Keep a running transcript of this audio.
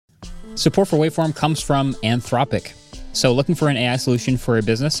Support for Waveform comes from Anthropic. So looking for an AI solution for a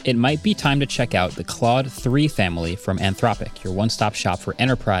business, it might be time to check out the Claude 3 family from Anthropic, your one-stop shop for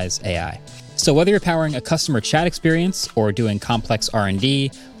enterprise AI. So whether you're powering a customer chat experience or doing complex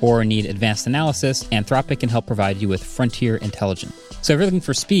R&D or need advanced analysis, Anthropic can help provide you with frontier intelligence. So if you're looking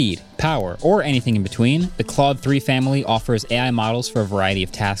for speed, power, or anything in between, the Claude 3 family offers AI models for a variety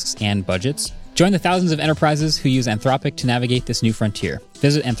of tasks and budgets. Join the thousands of enterprises who use Anthropic to navigate this new frontier.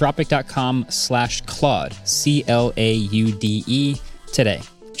 Visit anthropic.com/Claude, Claude, today.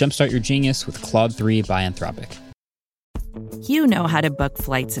 Jumpstart your genius with Claude 3 by Anthropic. You know how to book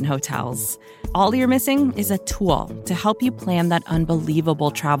flights and hotels. All you're missing is a tool to help you plan that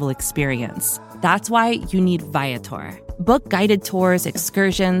unbelievable travel experience. That's why you need Viator. Book guided tours,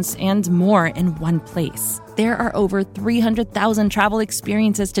 excursions, and more in one place. There are over 300,000 travel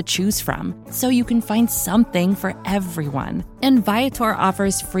experiences to choose from, so you can find something for everyone. And Viator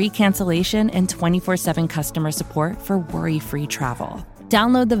offers free cancellation and 24/7 customer support for worry-free travel.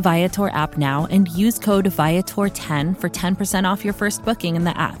 Download the Viator app now and use code Viator10 for 10% off your first booking in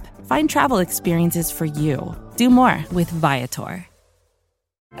the app. Find travel experiences for you. Do more with Viator.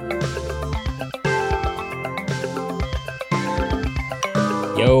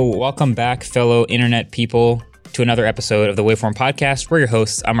 Yo, welcome back, fellow internet people, to another episode of the Waveform Podcast. We're your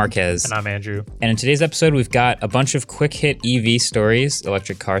hosts. I'm Marquez. And I'm Andrew. And in today's episode, we've got a bunch of quick hit EV stories,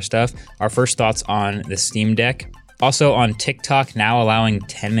 electric car stuff, our first thoughts on the Steam Deck. Also on TikTok now allowing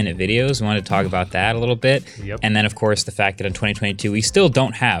 10-minute videos. We wanted to talk about that a little bit. Yep. And then, of course, the fact that in 2022, we still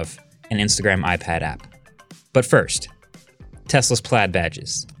don't have an Instagram iPad app. But first, Tesla's plaid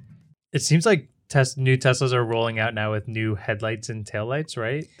badges. It seems like new Teslas are rolling out now with new headlights and taillights,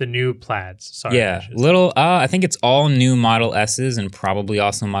 right? The new plaids. Sorry. Yeah, I think it's all new Model S's and probably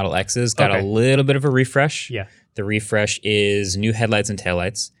also Model X's. Got a little bit of a refresh. Yeah. The refresh is new headlights and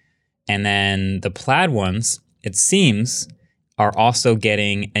taillights. And then the plaid ones, it seems, are also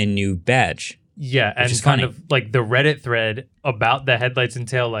getting a new badge. Yeah, and kind of like the Reddit thread about the headlights and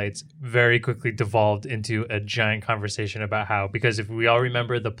taillights very quickly devolved into a giant conversation about how, because if we all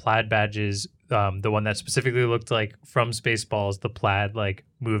remember the plaid badges, the one that specifically looked like from Spaceballs, the plaid like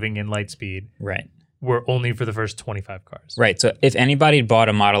moving in light speed, right, were only for the first 25 cars. Right, so if anybody bought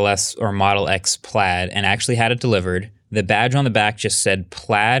a Model S or Model X plaid and actually had it delivered, the badge on the back just said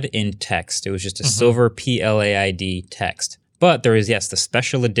plaid in text. It was just a silver PLAID text. But there is, yes, the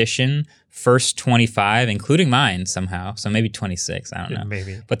special edition first 25, including mine somehow. So maybe 26, I don't know.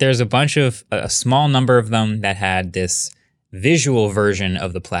 Maybe. But there's a small number of them that had this visual version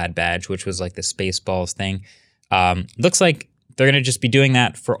of the plaid badge, which was like the Spaceballs thing. Looks like they're going to just be doing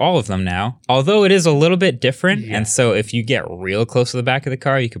that for all of them now, although it is a little bit different. Yeah. And so if you get real close to the back of the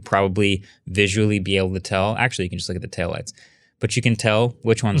car, you could probably visually be able to tell. Actually, you can just look at the taillights, but you can tell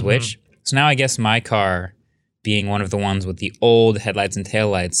which one's which. So now I guess my car, being one of the ones with the old headlights and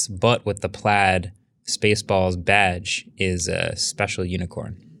taillights, but with the plaid Spaceballs badge, is a special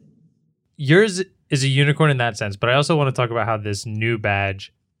unicorn. Yours is a unicorn in that sense, but I also want to talk about how this new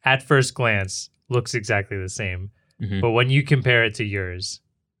badge, at first glance, looks exactly the same. But when you compare it to yours,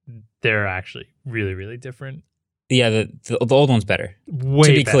 they're actually really, really different. Yeah, the old one's better.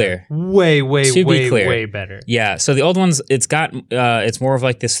 Way better. Way better. Yeah, so the old one's it's more of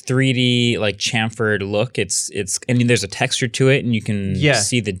like this 3D like chamfered look. I mean, there's a texture to it, and you can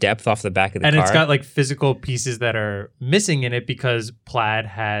see the depth off the back of the car. And it's got like physical pieces that are missing in it because plaid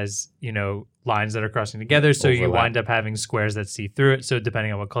has, lines that are crossing together, so you wind up having squares that see through it. So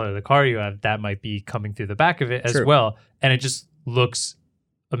depending on what color of the car you have, that might be coming through the back of it as well. And it just looks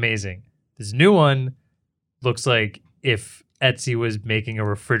amazing. This new one looks like if Etsy was making a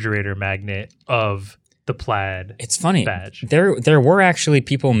refrigerator magnet of the plaid. It's funny. Badge. There were actually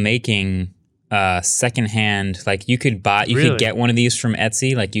people making secondhand, like you could get one of these from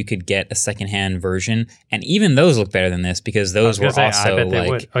Etsy, like you could get a secondhand version, and even those look better than this because those were also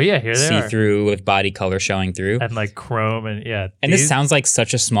like see-through with body color showing through and like chrome and And this sounds like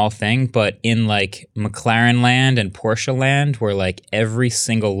such a small thing, but in like McLaren land and Porsche land, where like every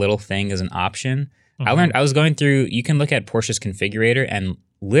single little thing is an option. I was going through, you can look at Porsche's configurator and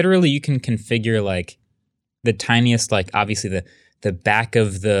literally you can configure like the tiniest, like obviously the back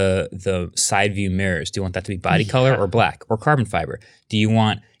of the side view mirrors. Do you want that to be body color or black or carbon fiber? Do you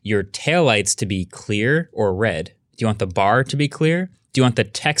want your taillights to be clear or red? Do you want the bar to be clear? Do you want the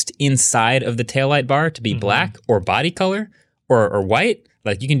text inside of the taillight bar to be black or body color or white?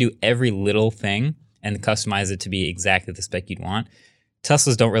 Like you can do every little thing and customize it to be exactly the spec you'd want.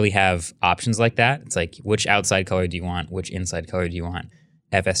 Teslas don't really have options like that. It's like, which outside color do you want? Which inside color do you want?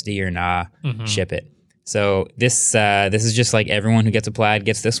 FSD or nah, ship it. So this is just like everyone who gets a Plaid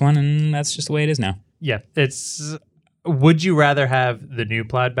gets this one, and that's just the way it is now. Yeah, it's. Would you rather have the new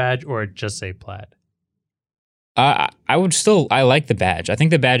Plaid badge or just say Plaid? I like the badge. I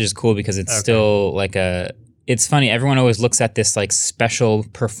think the badge is cool because it's still like it's funny. Everyone always looks at this like special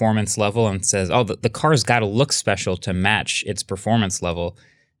performance level and says, oh, the car's got to look special to match its performance level.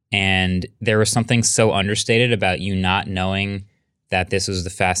 And there was something so understated about you not knowing that this was the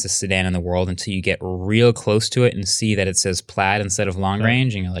fastest sedan in the world until you get real close to it and see that it says Plaid instead of long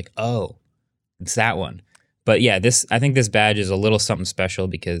range. And you're like, oh, it's that one. But yeah, I think this badge is a little something special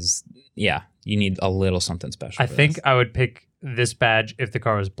because, yeah, you need a little something special. I think I would pick this badge if the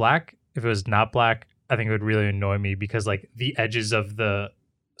car was black. If it was not black, I think it would really annoy me because like the edges of the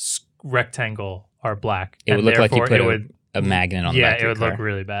rectangle are black. It would look like you put a magnet on the back of it would your car. look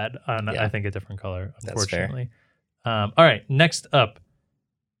really bad on, I think, a different color, unfortunately. All right, next up,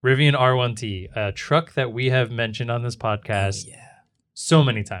 Rivian R1T, a truck that we have mentioned on this podcast so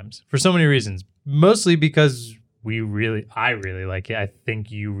many times for so many reasons. Mostly because I really like it. I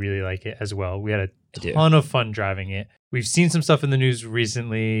think you really like it as well. We had a ton of fun driving it. We've seen some stuff in the news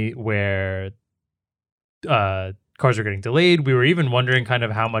recently where cars are getting delayed. We were even wondering kind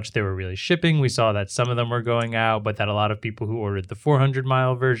of how much they were really shipping. We saw that some of them were going out, but that a lot of people who ordered the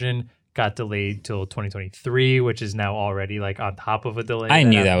 400-mile version got delayed till 2023, which is now already like on top of a delay. I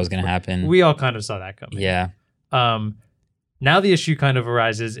knew that was going to happen. We all kind of saw that coming. Yeah. Now the issue kind of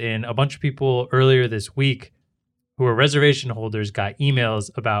arises in a bunch of people earlier this week who are reservation holders got emails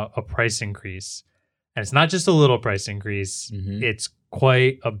about a price increase. And it's not just a little price increase. Mm-hmm. It's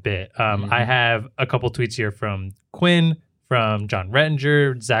quite a bit. I have a couple tweets here from Quinn, from John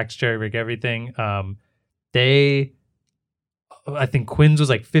Rettinger, Zach's Cherry Rig Everything. I think Quinn's was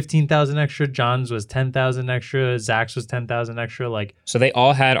like 15,000 extra. John's was 10,000 extra. Zach's was 10,000 extra. So they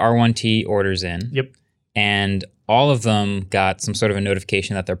all had R1T orders in. Yep. And all of them got some sort of a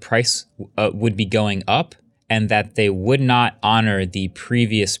notification that their price would be going up and that they would not honor the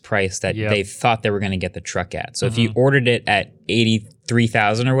previous price that they thought they were going to get the truck at. So if you ordered it at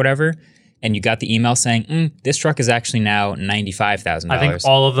 $83,000 or whatever, and you got the email saying, this truck is actually now $95,000. I think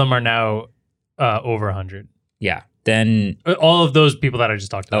all of them are now over 100. Yeah. Then all of those people that I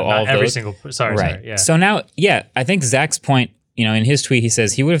just talked about, not every those? single. Sorry. Yeah. So now, I think Zach's point, in his tweet, he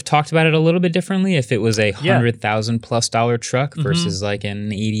says he would have talked about it a little bit differently if it was a $100,000+ truck versus like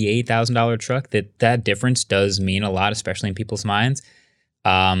an $88,000 truck. That difference does mean a lot, especially in people's minds.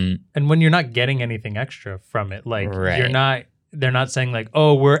 And when you're not getting anything extra from it, like they're not saying like,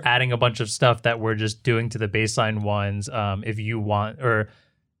 oh, we're adding a bunch of stuff that we're just doing to the baseline ones. If you want, or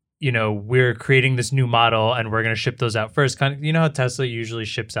we're creating this new model and we're going to ship those out first. Kind of, how Tesla usually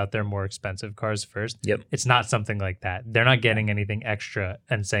ships out their more expensive cars first. Yep. It's not something like that. They're not getting anything extra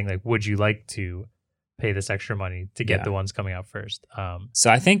and saying like, would you like to pay this extra money to get the ones coming out first? So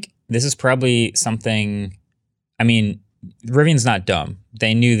I think this is probably something, Rivian's not dumb.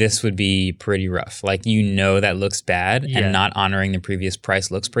 They knew this would be pretty rough. Like, that looks bad and not honoring the previous price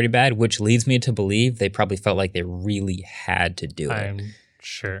looks pretty bad, which leads me to believe they probably felt like they really had to do it.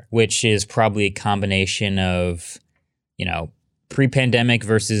 Sure. Which is probably a combination of, pre-pandemic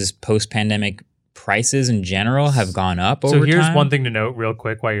versus post-pandemic prices in general have gone up over time. So here's one thing to note real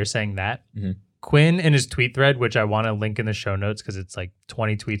quick while you're saying that. Mm-hmm. Quinn in his tweet thread, which I want to link in the show notes because it's like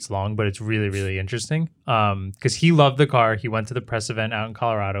 20 tweets long, but it's really, really interesting. Because he loved the car. He went to the press event out in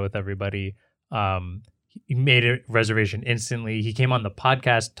Colorado with everybody. He made a reservation instantly. He came on the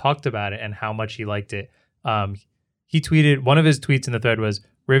podcast, talked about it and how much he liked it. He tweeted, one of his tweets in the thread was,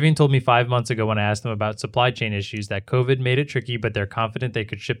 Rivian told me 5 months ago when I asked them about supply chain issues that COVID made it tricky, but they're confident they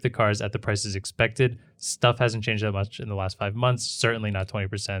could ship the cars at the prices expected. Stuff hasn't changed that much in the last 5 months. Certainly not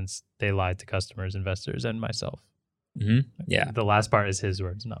 20%. They lied to customers, investors, and myself. Mm-hmm. Yeah. The last part is his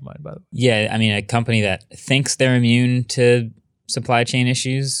words, not mine, by the way. Yeah, a company that thinks they're immune to supply chain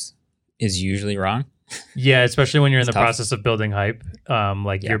issues is usually wrong. Yeah, especially when you're in the process of building hype.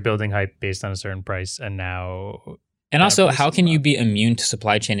 You're building hype based on a certain price, and now... And also, how can you be immune to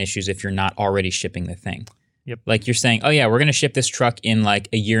supply chain issues if you're not already shipping the thing? Yep. Like you're saying, oh yeah, we're going to ship this truck in like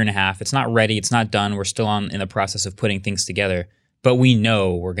a year and a half. It's not ready. It's not done. We're still in the process of putting things together. But we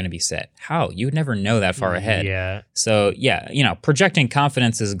know we're going to be set. How? You would never know that far ahead. Yeah. So projecting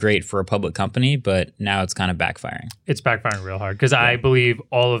confidence is great for a public company, but now it's kind of backfiring. It's backfiring real hard because I believe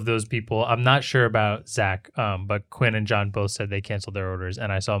all of those people, I'm not sure about Zach, but Quinn and John both said they canceled their orders.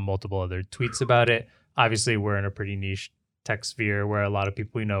 And I saw multiple other tweets about it. Obviously, we're in a pretty niche tech sphere where a lot of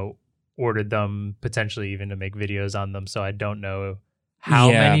people, ordered them potentially even to make videos on them. So I don't know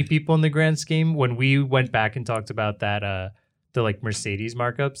how many people in the grand scheme. When we went back and talked about that, the Mercedes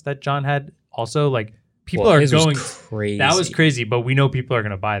markups that John had, also people are going. Crazy. That was crazy, but we know people are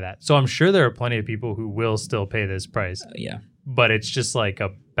going to buy that. So I'm sure there are plenty of people who will still pay this price. Yeah. But it's just like a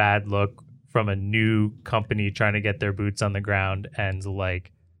bad look from a new company trying to get their boots on the ground and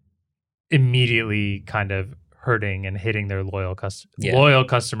like immediately kind of hurting and hitting their loyal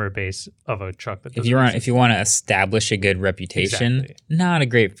customer base of a truck. That if you want to establish a good reputation, Exactly. not a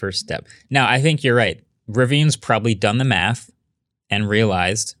great first step. Now, I think you're right. Rivian's probably done the math and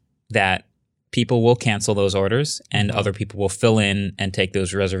realized that people will cancel those orders and other people will fill in and take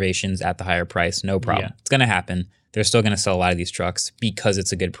those reservations at the higher price. No problem. Yeah. It's going to happen. They're still going to sell a lot of these trucks because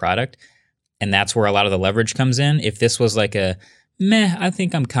it's a good product. And that's where a lot of the leverage comes in. If this was like a, meh, I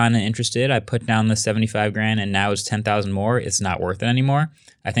think I'm kind of interested. I put down the 75 grand and now it's 10,000 more. It's not worth it anymore.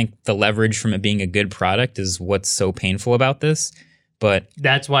 I think the leverage from it being a good product is what's so painful about this. But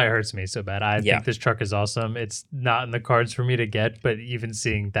that's why it hurts me so bad. I think this truck is awesome. It's not in the cards for me to get, but even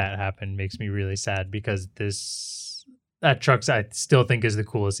seeing that happen makes me really sad because that truck I still think is the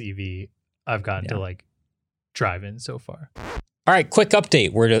coolest EV I've gotten to like drive in so far. All right, quick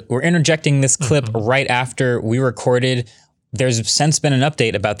update. We're interjecting this clip right after we recorded. There's since been an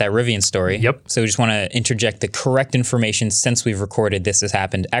update about that Rivian story. Yep. So we just want to interject the correct information since we've recorded this has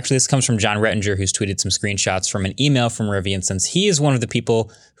happened. Actually, this comes from John Rettinger, who's tweeted some screenshots from an email from Rivian since he is one of the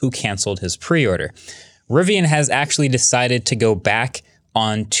people who canceled his pre-order. Rivian has actually decided to go back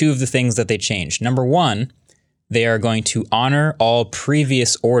on two of the things that they changed. Number one, they are going to honor all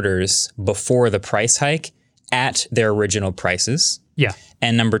previous orders before the price hike at their original prices. Yeah.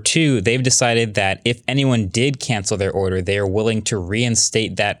 And number two, they've decided that if anyone did cancel their order, they are willing to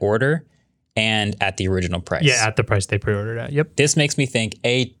reinstate that order and at the original price. Yeah, at the price they pre-ordered at. Yep. This makes me think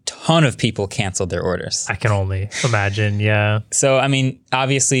a ton of people canceled their orders. I can only imagine, yeah. So, I mean,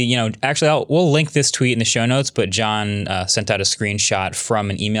 obviously, actually, we'll link this tweet in the show notes, but John sent out a screenshot from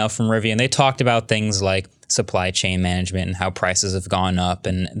an email from Rivian. They talked about things like supply chain management and how prices have gone up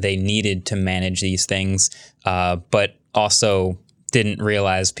and they needed to manage these things, but also didn't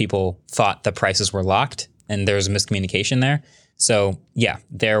realize people thought the prices were locked and there was miscommunication there. So yeah,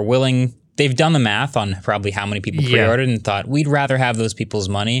 they've done the math on probably how many people pre-ordered and thought we'd rather have those people's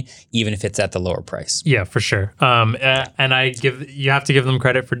money even if it's at the lower price. Yeah, for sure. And you have to give them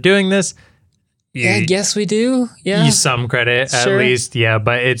credit for doing this. Yeah, I guess we do. Yeah. Some credit at least. Yeah,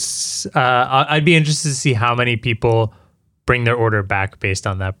 but it's I'd be interested to see how many people bring their order back based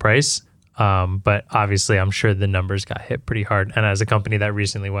on that price. But obviously, I'm sure the numbers got hit pretty hard. And as a company that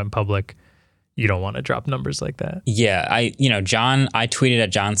recently went public, you don't want to drop numbers like that. Yeah, I tweeted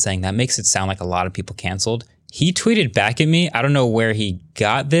at John saying that makes it sound like a lot of people canceled. He tweeted back at me. I don't know where he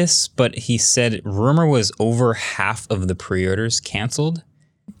got this, but he said rumor was over half of the pre-orders canceled.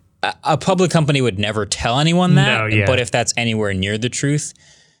 A public company would never tell anyone that, but if that's anywhere near the truth,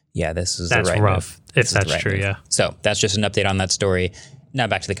 that's the right rough. move. If that's true, yeah. So that's just an update on that story. Now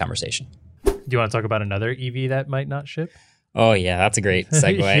back to the conversation. Do you want to talk about another EV that might not ship? Oh yeah, that's a great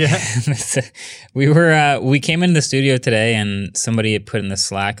segue. We came into the studio today and somebody had put in the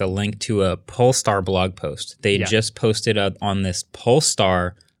Slack a link to a Polestar blog post. They just posted up on this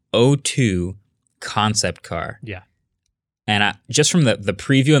Polestar 02 concept car. Yeah. And just from the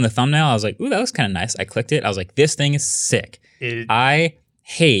preview and the thumbnail, I was like, ooh, that was kind of nice. I clicked it. I was like, this thing is sick. I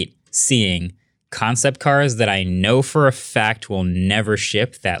hate seeing concept cars that I know for a fact will never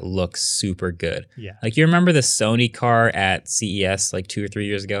ship that look super good. Yeah. Like you remember the Sony car at CES like 2 or 3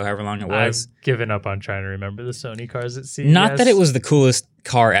 years ago, however long it was? I've given up on trying to remember the Sony cars at CES. Not that it was the coolest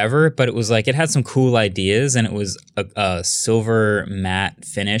car ever, but it was like it had some cool ideas and it was a silver matte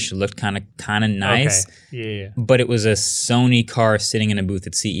finish. It looked kind of nice. Okay. Yeah. But it was a Sony car sitting in a booth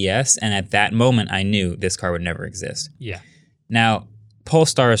at CES, and at that moment I knew this car would never exist. Yeah. Now,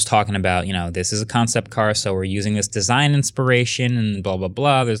 Polestar is talking about, this is a concept car, so we're using this design inspiration and blah, blah,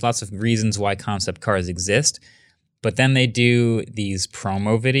 blah. There's lots of reasons why concept cars exist. But then they do these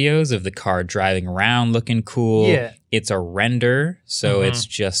promo videos of the car driving around looking cool. Yeah. It's a render, so it's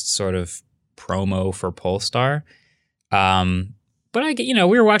just sort of promo for Polestar. But we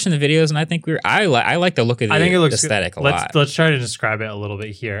were watching the videos, and I think I like the look of the aesthetic a lot. Let's try to describe it a little bit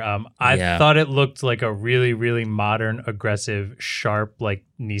here. I thought it looked like a really, really modern, aggressive, sharp, like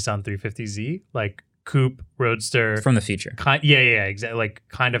Nissan 350Z, like coupe roadster from the future. Exactly. Like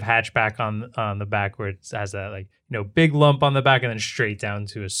kind of hatchback on the back, where it has that big lump on the back, and then straight down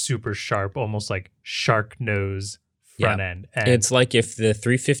to a super sharp, almost like shark nose front end. And it's like if the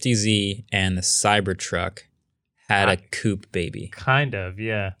 350Z and the Cybertruck had a coupe baby. Kind of,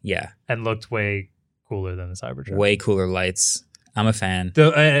 yeah. Yeah. And looked way cooler than the Cybertruck. Way cooler lights. I'm a fan.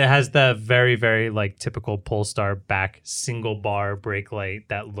 It has the very, very like typical Polestar back single bar brake light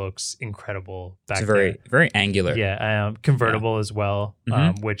that looks incredible back It's very, there. very angular. Yeah, convertible as well,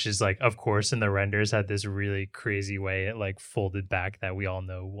 which is like, of course, in the renders had this really crazy way it like folded back that we all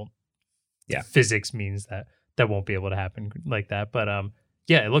know won't. Yeah, physics means that won't be able to happen like that. But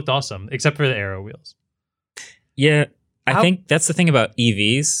yeah, it looked awesome except for the aero wheels. Yeah, I think that's the thing about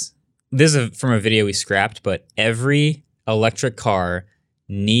EVs. This is from a video we scrapped, but every electric car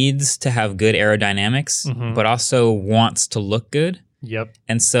needs to have good aerodynamics, but also wants to look good. Yep.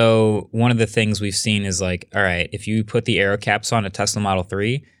 And so one of the things we've seen is like, all right, if you put the aero caps on a Tesla Model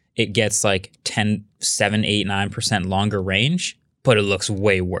 3, it gets like 10, 7, 8, 9% longer range, but it looks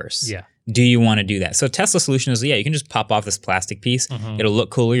way worse. Yeah. Do you want to do that? So Tesla's solution is, you can just pop off this plastic piece. It'll look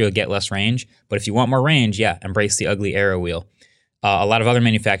cooler. You'll get less range. But if you want more range, embrace the ugly aero wheel. A lot of other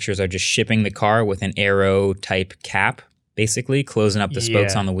manufacturers are just shipping the car with an aero type cap, basically closing up the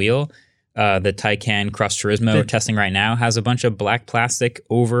spokes on the wheel. The Taycan Cross Turismo testing right now has a bunch of black plastic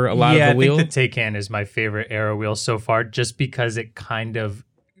over a lot of the wheel. I think the Taycan is my favorite aero wheel so far, just because it kind of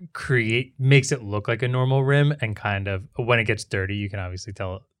makes it look like a normal rim, and kind of when it gets dirty, you can obviously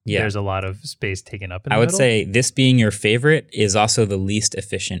tell there's a lot of space taken up in the middle. I would say this being your favorite is also the least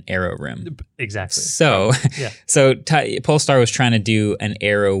efficient aero rim. Exactly. So, Polestar was trying to do an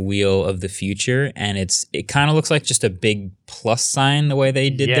aero wheel of the future, and it kind of looks like just a big plus sign the way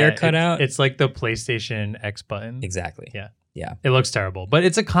they did their cutout. It's like the PlayStation X button. Exactly. Yeah. It looks terrible, but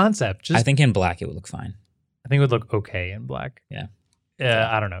it's a concept. I think in black it would look fine. I think it would look okay in black. Yeah.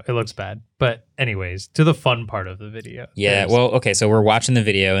 I don't know. It looks bad. But anyways, to the fun part of the video. Yeah. Well, okay. So we're watching the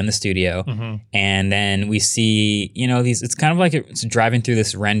video in the studio, and then we see, it's kind of like it's driving through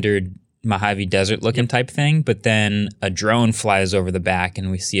this rendered Mojave Desert looking type thing, but then a drone flies over the back, and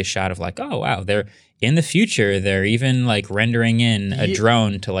we see a shot of like, oh, wow, they're in the future. They're even like rendering in a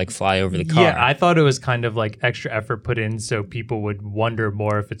drone to like fly over the car. Yeah, I thought it was kind of like extra effort put in so people would wonder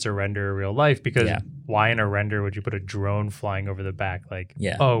more if it's a render or real life, because why in a render would you put a drone flying over the back? Like,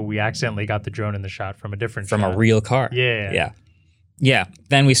 oh, we accidentally got the drone in the shot from a real car. Yeah.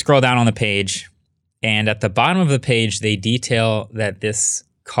 Then we scroll down on the page, and at the bottom of the page, they detail that this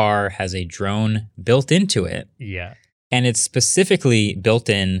car has a drone built into it. Yeah. And it's specifically built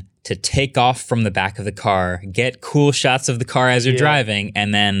in to take off from the back of the car, get cool shots of the car as you're driving,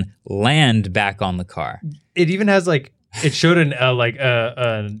 and then land back on the car. It even has like, it showed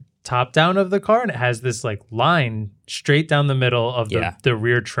a top down of the car, and it has this like line straight down the middle of the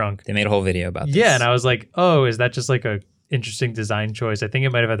rear trunk. They made a whole video about this. Yeah, and I was like, oh, is that just like a interesting design choice? I think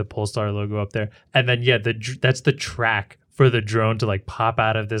it might have had the Polestar logo up there. And then that's the track for the drone to like pop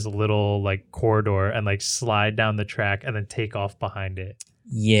out of this little like corridor and like slide down the track and then take off behind it.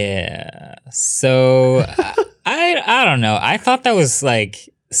 Yeah. So I don't know. I thought that was like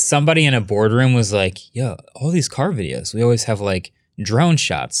somebody in a boardroom was like, yo, all these car videos, we always have like drone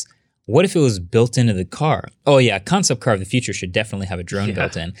shots. What if it was built into the car? Oh yeah, concept car of the future should definitely have a drone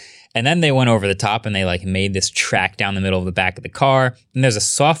built in. And then they went over the top and they like made this track down the middle of the back of the car. And there's a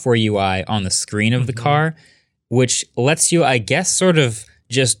software UI on the screen of the car, which lets you, I guess, sort of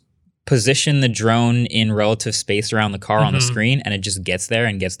just position the drone in relative space around the car on the screen, and it just gets there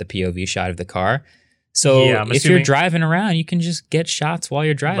and gets the POV shot of the car. So if you're driving around, you can just get shots while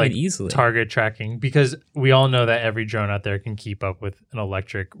you're driving easily. Target tracking, because we all know that every drone out there can keep up with an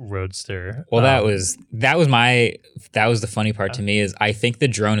electric roadster. Well, that was the funny part to me, is I think the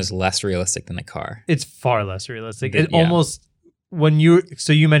drone is less realistic than the car. It's far less realistic. It almost,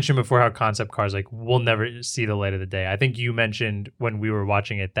 you mentioned before how concept cars like will never see the light of the day. I think you mentioned when we were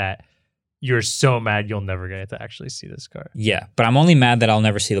watching it that you're so mad you'll never get to actually see this car. Yeah, but I'm only mad that I'll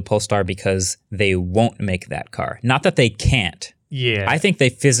never see the Polestar because they won't make that car. Not that they can't. Yeah. I think they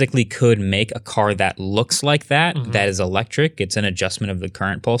physically could make a car that looks like that, that is electric. It's an adjustment of the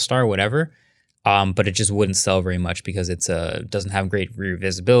current Polestar, whatever. But it just wouldn't sell very much because it's doesn't have great rear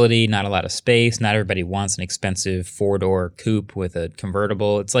visibility, not a lot of space. Not everybody wants an expensive 4-door coupe with a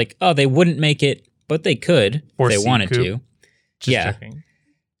convertible. It's like, oh, they wouldn't make it, but they could if they wanted to. Just checking.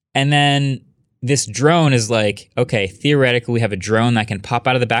 And then this drone is like, okay, theoretically, we have a drone that can pop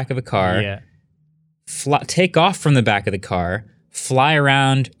out of the back of a car, take off from the back of the car, fly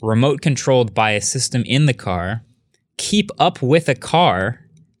around, remote controlled by a system in the car, keep up with a car,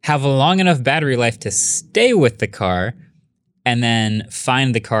 have a long enough battery life to stay with the car, and then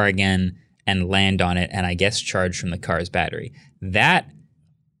find the car again and land on it, and I guess charge from the car's battery. That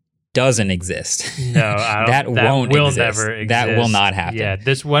doesn't exist. No, I don't. that will never exist. That will not happen. Yeah,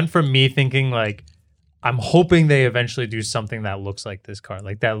 this went from me thinking like, I'm hoping they eventually do something that looks like this car,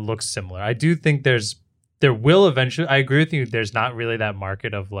 like that looks similar. I do think there's there will eventually, I agree with you, there's not really that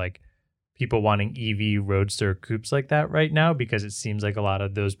market of like people wanting EV roadster coupes like that right now, because it seems like a lot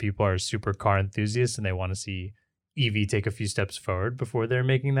of those people are super car enthusiasts and they want to see EV take a few steps forward before they're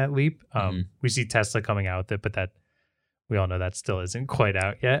making that leap. We see Tesla coming out with it, but that we all know that still isn't quite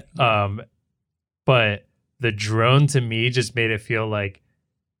out yet. But the drone to me just made it feel like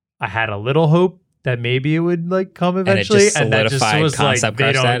I had a little hope that maybe it would like come eventually, and that just was like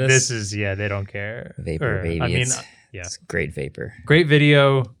they don't. Status. This is they don't care. Vapor, baby. I mean, it's great vapor. Great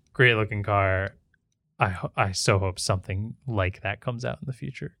video, great looking car. I so hope something like that comes out in the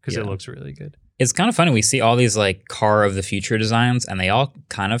future because it looks really good. It's kind of funny. We see all these like car of the future designs, and they all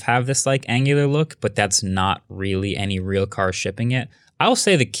kind of have this like angular look, but that's not really any real car shipping yet. I will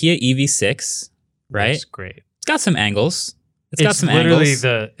say the Kia EV6, right? It's great. It's got some angles. It's got some literally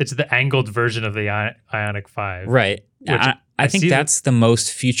angles. It's the angled version of the Ioniq 5. Right. I think that's the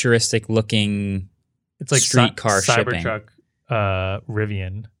most futuristic looking it's like street car shipping. Cybertruck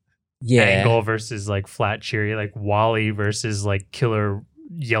Rivian. Yeah. Angle versus like flat cheery, like Wally versus like killer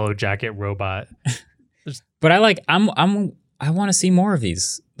yellow jacket robot. But I want to see more of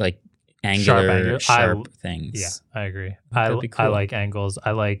these like angular sharp things. Yeah, I agree. Cool. I like angles.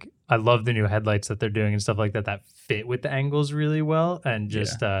 I love the new headlights that they're doing and stuff like that fit with the angles really well. And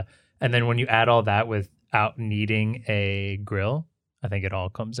just and then when you add all that without needing a grill, I think it all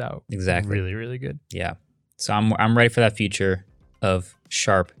comes out really, really good. Yeah. So I'm ready for that future of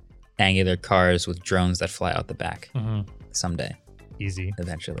sharp angular cars with drones that fly out the back someday. Easy.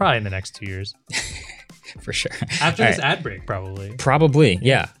 Eventually. Probably in the next 2 years. For sure. After this ad break, probably. Probably,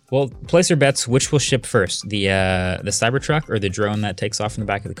 yeah. Well, place your bets. Which will ship first, the Cybertruck or the drone that takes off from the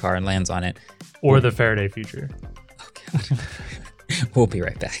back of the car and lands on it, or the Faraday Future? Oh God. We'll be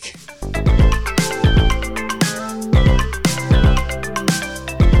right back.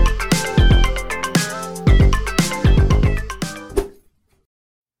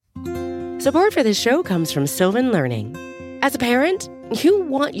 Support for this show comes from Sylvan Learning. As a parent, you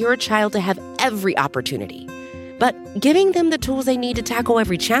want your child to have every opportunity, but giving them the tools they need to tackle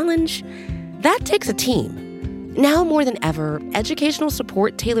every challenge, that takes a team. Now more than ever, educational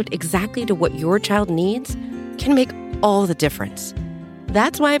support tailored exactly to what your child needs can make all the difference.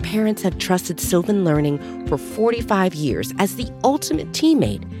 That's why parents have trusted Sylvan Learning for 45 years as the ultimate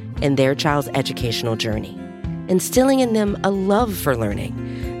teammate in their child's educational journey, instilling in them a love for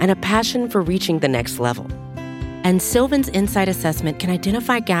learning and a passion for reaching the next level. And Sylvan's Insight Assessment can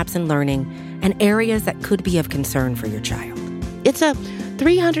identify gaps in learning and areas that could be of concern for your child. It's a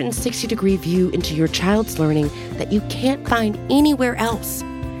 360-degree view into your child's learning that you can't find anywhere else,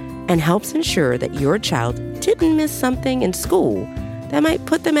 and helps ensure that your child didn't miss something in school that might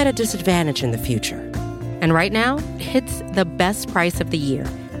put them at a disadvantage in the future. And right now, it's the best price of the year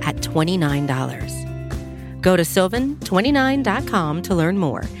at $29. Go to sylvan29.com to learn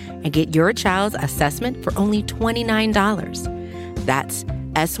more and get your child's assessment for only $29. That's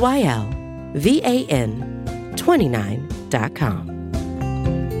SYLVAN 29.com.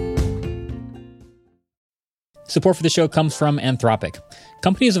 Support for the show comes from Anthropic.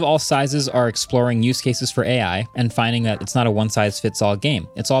 Companies of all sizes are exploring use cases for AI and finding that it's not a one-size-fits-all game.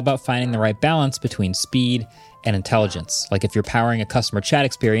 It's all about finding the right balance between speed and intelligence. Like if you're powering a customer chat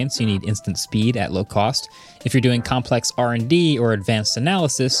experience, you need instant speed at low cost. If you're doing complex R&D or advanced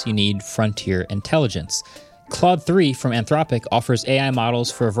analysis, you need frontier intelligence. Claude 3 from Anthropic offers AI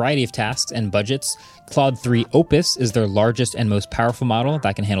models for a variety of tasks and budgets. Claude 3 Opus is their largest and most powerful model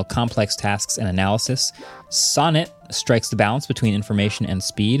that can handle complex tasks and analysis. Sonnet strikes the balance between information and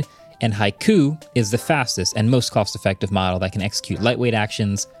speed. And Haiku is the fastest and most cost-effective model that can execute lightweight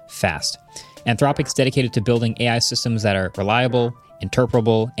actions fast. Anthropic's dedicated to building AI systems that are reliable,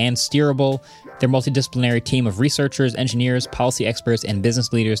 interpretable, and steerable. Their multidisciplinary team of researchers, engineers, policy experts, and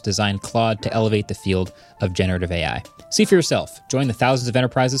business leaders designed Claude to elevate the field of generative AI. See for yourself. Join the thousands of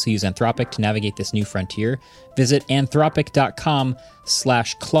enterprises who use Anthropic to navigate this new frontier. Visit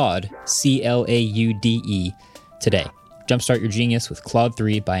anthropic.com/Claude, CLAUDE, today. Jumpstart your genius with Claude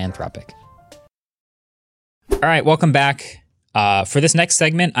 3 by Anthropic. All right, welcome back. For this next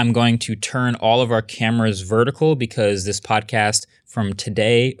segment, I'm going to turn all of our cameras vertical because this podcast from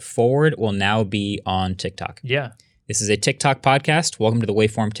today forward will now be on TikTok. Yeah. This is a TikTok podcast. Welcome to the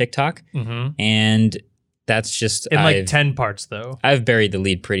Waveform TikTok. Mm-hmm. And that's just... In like 10 parts, though. I've buried the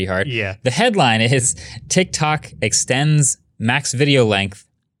lead pretty hard. Yeah. The headline is TikTok extends max video length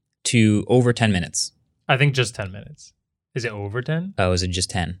to over 10 minutes. I think just 10 minutes. Is it over 10? Oh, is it just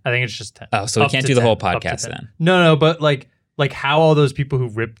 10? I think it's just 10. Oh, so we can't do the whole podcast then. No, but like like how all those people who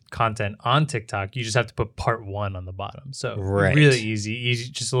rip content on TikTok, you just have to put part 1 on the bottom. So really easy,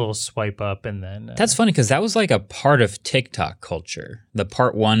 just a little swipe up and then. That's funny because that was like a part of TikTok culture, the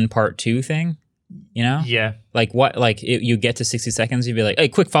part 1, part 2 thing, you know? Yeah. Like you get to 60 seconds, you'd be like, hey,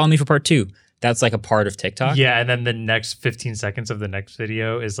 quick, follow me for part 2. That's like a part of TikTok. Yeah, and then the next 15 seconds of the next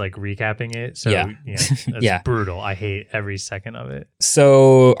video is like recapping it. So it's brutal. I hate every second of it.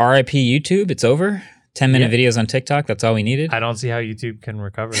 So RIP YouTube, it's over. 10-minute videos on TikTok, that's all we needed. I don't see how YouTube can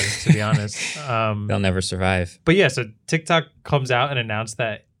recover, to be honest. They'll never survive. But yeah, so TikTok comes out and announced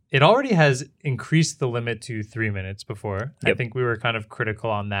that it already has increased the limit to 3 minutes before. Yep. I think we were kind of critical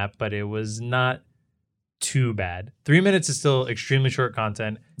on that, but it was not too bad. 3 minutes is still extremely short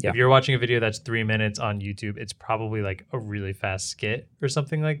content. If you're watching a video that's 3 minutes on YouTube, it's probably like a really fast skit or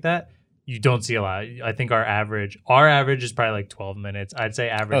something like that. You don't see a lot. I think our average is probably like 12 minutes. I'd say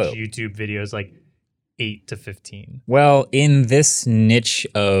average YouTube video is like 8 to 15. Well, in this niche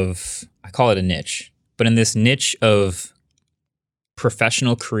of, I call it a niche, but in this niche of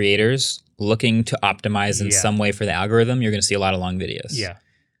professional creators looking to optimize in some way for the algorithm, you're going to see a lot of long videos. Yeah.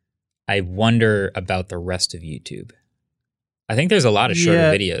 I wonder about the rest of YouTube. I think there's a lot of shorter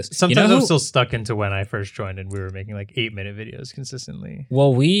videos. Sometimes I'm still stuck into when I first joined and we were making like 8-minute videos consistently.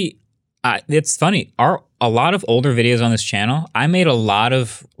 Well, it's funny. A lot of older videos on this channel, I made a lot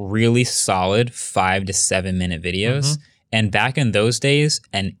of really solid 5 to 7 minute videos. Mm-hmm. And back in those days,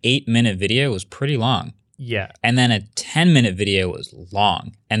 an 8-minute video was pretty long. Yeah. And then a 10-minute video was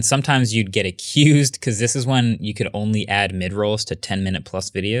long. And sometimes you'd get accused because this is when you could only add mid-rolls to 10-minute plus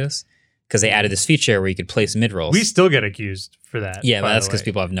videos. Because they added this feature where you could place mid-rolls. We still get accused for that. Yeah, but that's because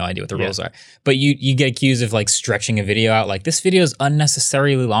people have no idea what the rolls are. But you get accused of like stretching a video out. Like, this video is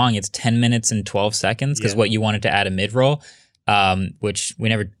unnecessarily long. It's 10 minutes and 12 seconds because what you wanted to add a mid-roll, which we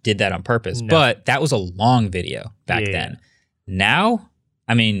never did that on purpose. No. But that was a long video back then. Now,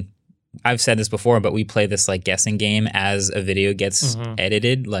 I mean, I've said this before, but we play this like guessing game as a video gets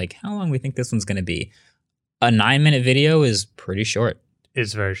edited. Like, how long we think this one's going to be? A 9-minute video is pretty short.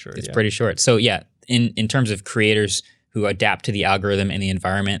 It's very short. It's pretty short. So yeah, in terms of creators who adapt to the algorithm and the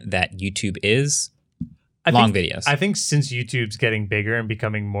environment that YouTube is, long videos. I think since YouTube's getting bigger and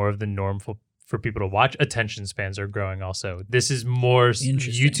becoming more of the norm for people to watch, attention spans are growing also. This is more,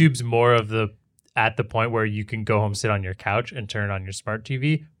 YouTube's more of at the point where you can go home, sit on your couch and turn on your smart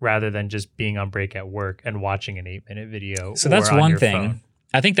TV rather than just being on break at work and watching an 8-minute video. So that's one thing. Phone.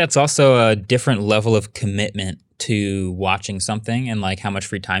 I think that's also a different level of commitment to watching something and like how much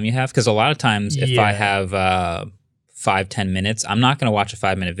free time you have. Because a lot of times if I have 5-10 minutes, I'm not going to watch a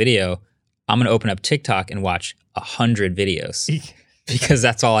 5-minute video. I'm going to open up TikTok and watch 100 videos because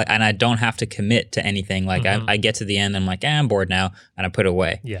that's all. And I don't have to commit to anything. Like I get to the end and I'm like, I'm bored now. And I put it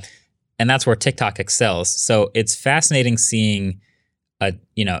away. Yeah. And that's where TikTok excels. So it's fascinating seeing,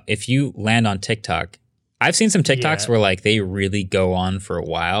 if you land on TikTok, I've seen some TikToks where like they really go on for a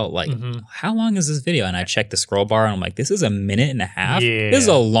while. Like, how long is this video? And I check the scroll bar and I'm like, this is 1.5 minutes. Yeah. This is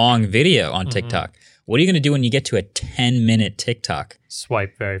a long video on TikTok. What are you going to do when you get to a 10-minute TikTok?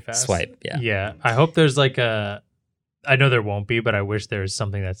 Swipe very fast. Yeah. Yeah. I hope there's like I know there won't be, but I wish there was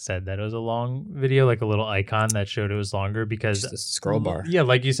something that said that it was a long video, like a little icon that showed it was longer because. Just a scroll bar. Yeah.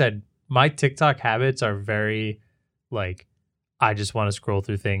 Like you said, my TikTok habits are very like, I just want to scroll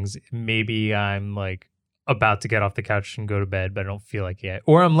through things. Maybe I'm like about to get off the couch and go to bed, but I don't feel like it.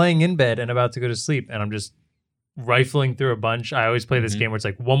 Or I'm laying in bed and about to go to sleep and I'm just rifling through a bunch. I always play this game where it's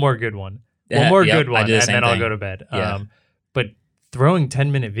like one more good one, good one, and then I'll go to bed. Yeah. But throwing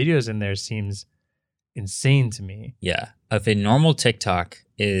 10-minute videos in there seems insane to me. Yeah. If a normal TikTok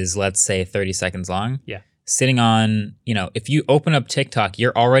is, let's say, 30 seconds long, sitting on, if you open up TikTok,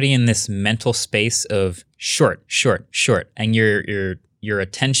 you're already in this mental space of short, and your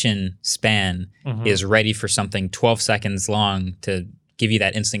attention span is ready for something 12 seconds long to give you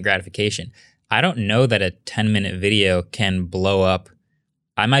that instant gratification. I don't know that a 10-minute video can blow up.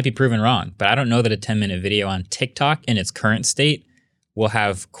 I might be proven wrong, but I don't know that a 10-minute video on TikTok in its current state will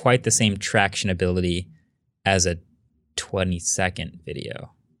have quite the same traction ability as a 20-second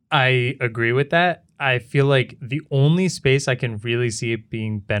video. I agree with that. I feel like the only space I can really see it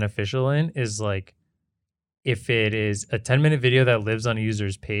being beneficial in is like if it is a 10-minute video that lives on a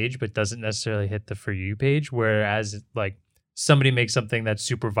user's page but doesn't necessarily hit the For You page, whereas like somebody makes something that's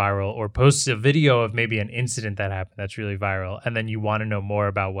super viral or posts a video of maybe an incident that happened that's really viral, and then you want to know more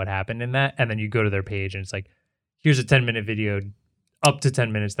about what happened in that, and then you go to their page and it's like, here's a 10-minute video up to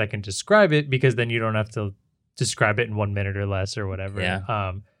 10 minutes that can describe it, because then you don't have to describe it in 1 minute or less or whatever.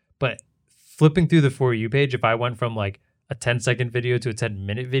 Yeah. But flipping through the For You page, if I went from like a 10-second video to a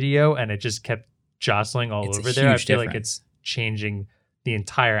 10-minute video and it just kept jostling all over there, I feel like it's changing the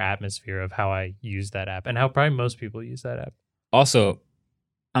entire atmosphere of how I use that app and how probably most people use that app. Also,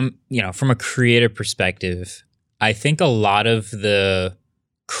 from a creative perspective, I think a lot of the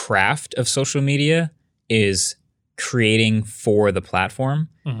craft of social media is creating for the platform,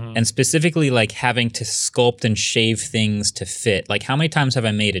 and specifically like having to sculpt and shave things to fit. Like, how many times have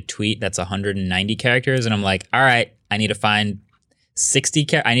I made a tweet that's 190 characters and I'm like, all right, I need to find 60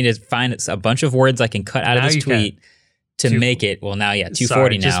 I need to find a bunch of words I can cut out of this tweet to make it. Well, now,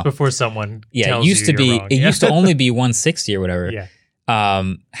 240 now. Just before someone it used to be, it used to only be 160 or whatever. Yeah.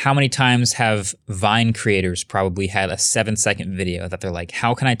 How many times have Vine creators probably had a 7-second video that they're like,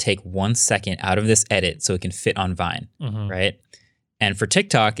 how can I take 1 second out of this edit so it can fit on Vine, right? And for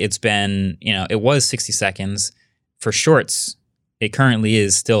TikTok, it's been, it was 60 seconds. For Shorts, it currently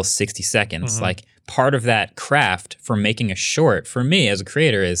is still 60 seconds. Like, part of that craft for making a short, for me as a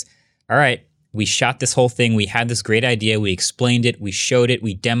creator, is, all right, we shot this whole thing, we had this great idea, we explained it, we showed it,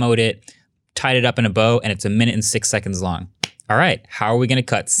 we demoed it, tied it up in a bow, and it's 1 minute and 6 seconds long. All right, how are we going to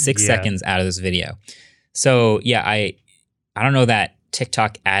cut 6 seconds out of this video? So, I don't know that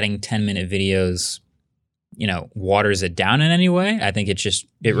TikTok adding 10-minute videos, waters it down in any way. I think it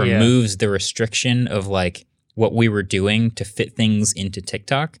removes the restriction of like what we were doing to fit things into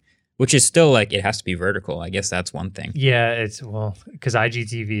TikTok, which is still like, it has to be vertical. I guess that's one thing. Yeah, because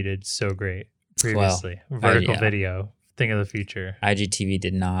IGTV did so great previously. Vertical video, thing of the future. IGTV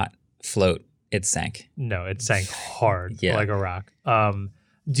did not float. It sank. No, it sank hard like a rock.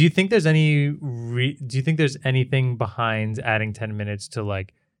 Do you think there's anything behind adding 10 minutes to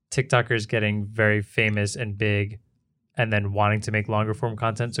like TikTokers getting very famous and big and then wanting to make longer form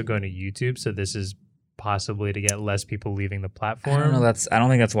content, so going to YouTube? So this is possibly to get less people leaving the platform? I don't know. I don't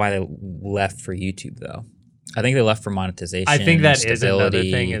think that's why they left for YouTube though. I think they left for monetization. I think that is another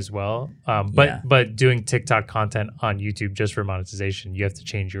thing as well. But doing TikTok content on YouTube just for monetization, you have to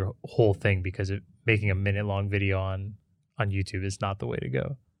change your whole thing because making a minute-long video on YouTube is not the way to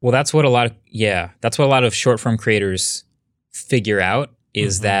go. Well, that's what a lot of short-form creators figure out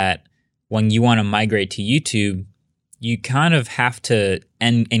is that when you want to migrate to YouTube, you kind of have to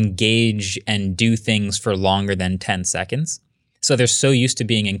engage and do things for longer than 10 seconds. So they're so used to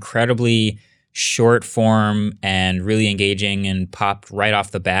being incredibly short form and really engaging and popped right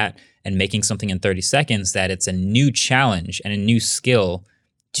off the bat and making something in 30 seconds that it's a new challenge and a new skill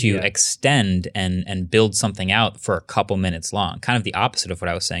to extend and build something out for a couple minutes long. Kind of the opposite of what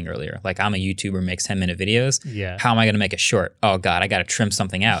I was saying earlier. Like, I'm a YouTuber, makes 10-minute videos. Yeah. How am I going to make a short? Oh God, I got to trim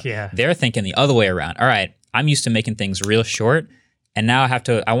something out. Yeah. They're thinking the other way around. All right, I'm used to making things real short, and now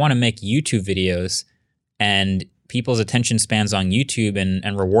I want to make YouTube videos, and people's attention spans on YouTube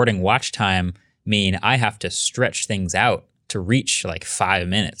and rewarding watch time mean I have to stretch things out to reach like 5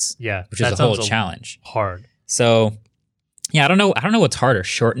 minutes. Yeah. Which is a whole challenge. Hard. So I don't know what's harder,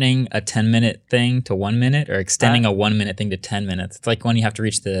 shortening a 10-minute thing to 1 minute or extending a 1 minute thing to 10 minutes. It's like when you have to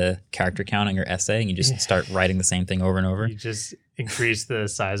reach the character count on your essay and you just start writing the same thing over and over. You just increase the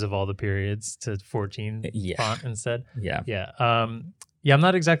size of all the periods to 14 font instead. Yeah. Yeah. I'm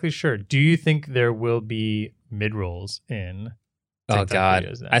not exactly sure. Do you think there will be mid-rolls in TikTok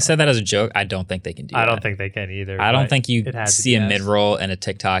videos now? I said that as a joke. I don't think they can do that. I don't think they can either. I don't think you see a mid-roll and a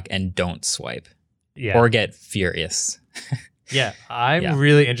TikTok and don't swipe or get furious. Yeah, I'm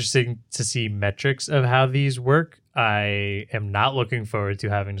really interested to see metrics of how these work. I am not looking forward to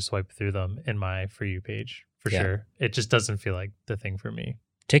having to swipe through them in my For You page, for sure. It just doesn't feel like the thing for me.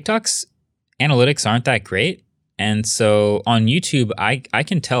 TikTok's analytics aren't that great. And so on YouTube, I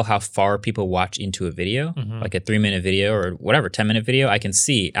can tell how far people watch into a video, like a 3-minute video or whatever, 10-minute video. I can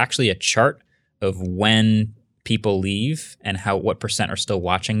see actually a chart of when people leave and what percent are still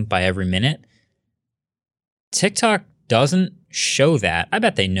watching by every minute. TikTok doesn't show that. I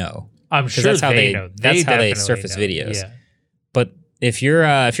bet they know. I'm sure that's how they know. That's how they surface videos. Yeah. But if you're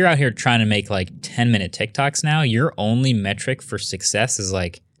out here trying to make like 10-minute TikToks now, your only metric for success is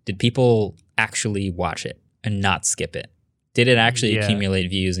like, did people actually watch it and not skip it? Did it actually accumulate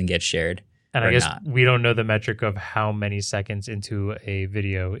views and get shared? And I guess we don't know the metric of how many seconds into a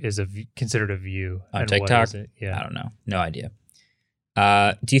video is considered a view on TikTok. Yeah, I don't know. No idea.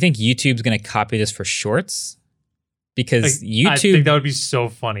 Do you think YouTube's going to copy this for Shorts? Because YouTube, I think that would be so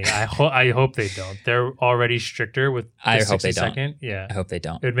funny. I hope they don't. They're already stricter with the 60 second. Yeah, I hope they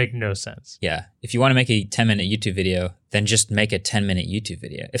don't. It would make no sense. Yeah, if you want to make a 10-minute YouTube video, then just make a 10-minute YouTube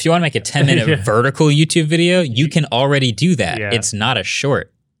video. If you want to make a 10-minute vertical YouTube video, you can already do that. Yeah. It's not a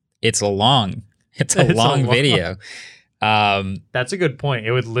short. It's a long. It's a long video. That's a good point.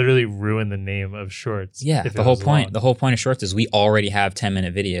 It would literally ruin the name of Shorts. Yeah, if the it whole was point. long. The whole point of Shorts is we already have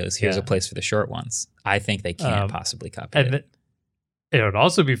 10-minute videos. Here's Yeah. a place for the short ones. I think they can't possibly copy And it. it would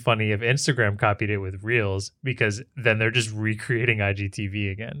also be funny if Instagram copied it with Reels, because then they're just recreating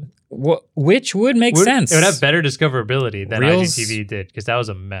IGTV again. Which would make sense. It would have better discoverability than Reels- IGTV did, because that was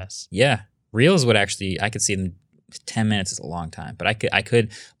a mess. Yeah, Reels would actually. I could see them. 10 minutes is a long time, but I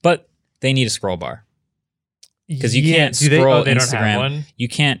could. But they need a scroll bar because you can't scroll they Instagram. don't have one? You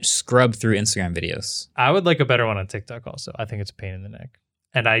can't scrub through Instagram videos. I would like a better one on TikTok also. I think it's a pain in the neck.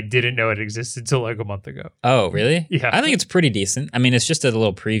 And I didn't know it existed till like a month ago. Oh, really? Yeah. I think it's pretty decent. I mean, it's just a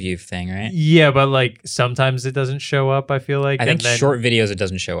little preview thing, right? Yeah, but like sometimes it doesn't show up, I feel like. I think and then, short videos, it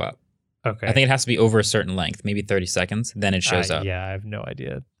doesn't show up. Okay. I think it has to be over a certain length, maybe 30 seconds, then it shows up. Yeah, I have no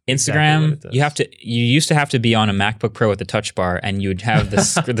idea. Instagram, exactly what it does. you used to have to be on a MacBook Pro with the touch bar, and you'd have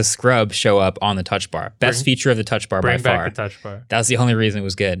the scrub show up on the touch bar. Best feature of the touch bar by Bring back far. the touch bar. That was the only reason it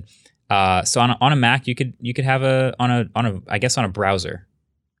was good. So on a Mac, you could have on a browser.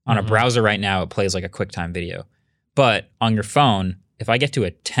 On a browser right now, it plays like a QuickTime video. But on your phone, if I get to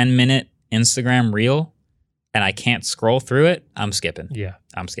a 10-minute Instagram reel and I can't scroll through it, I'm skipping. Yeah,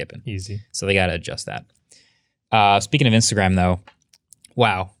 I'm skipping. easy. So they got to adjust that. Speaking of Instagram, though,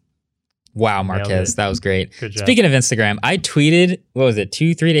 wow, Marquez, that was great. Good job. Speaking of Instagram, I tweeted, what was it,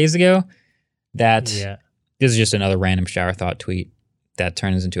 2-3 days ago, that this is just another random shower thought tweet that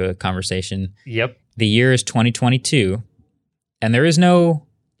turns into a conversation. Yep. The year is 2022, and there is no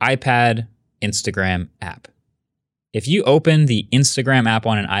iPad Instagram app. If you open the Instagram app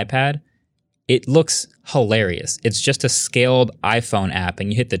on an iPad, it looks hilarious. It's just a scaled iPhone app,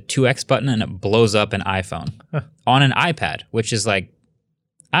 and you hit the 2x button and it blows up an iPhone on an iPad, which is like,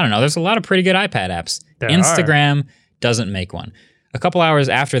 I don't know, there's a lot of pretty good iPad apps. Instagram doesn't make one. A couple hours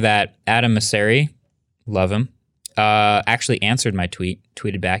after that, Adam Mosseri, love him, actually answered my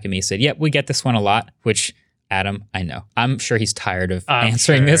tweeted back at me, said, yep, we get this one a lot, which Adam, I know. I'm sure he's tired of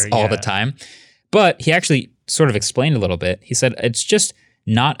answering this all the time. But he actually sort of explained a little bit. He said, it's just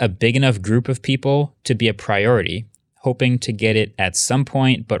not a big enough group of people to be a priority, hoping to get it at some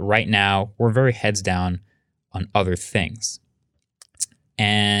point. But right now, we're very heads down on other things.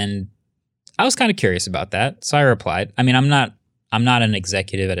 And I was kind of curious about that. So I replied. I mean, I'm not an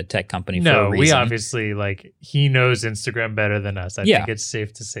executive at a tech company for a reason. We obviously, he knows Instagram better than us. I think it's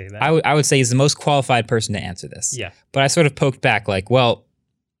safe to say that. I would say he's the most qualified person to answer this. Yeah. But I sort of poked back well,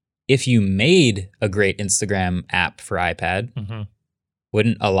 if you made a great Instagram app for iPad,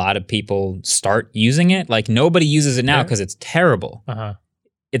 wouldn't a lot of people start using it? Like, nobody uses it now because it's terrible.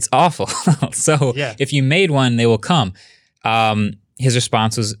 It's awful. So if you made one, they will come. His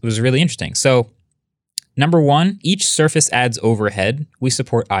response was really interesting. So, number one, each Surface adds overhead. We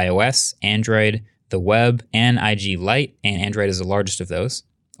support iOS, Android, the web, and IG Lite, and Android is the largest of those.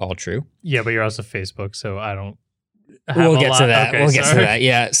 All true. Yeah, but you're also Facebook, so I don't have We'll a get lot. to that. Okay, We'll get to that.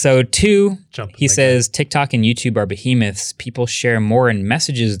 Yeah. So two, he says TikTok and YouTube are behemoths. People share more in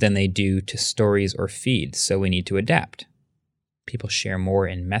messages than they do to stories or feeds, so we need to adapt. People share more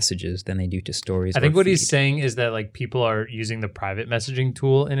in messages than they do to stories. I think or what feed. he's saying is that people are using the private messaging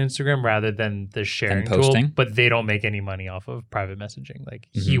tool in Instagram rather than the sharing posting. tool, but they don't make any money off of private messaging.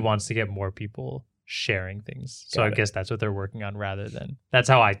 He wants to get more people sharing things. So I guess that's what they're working on rather than, that's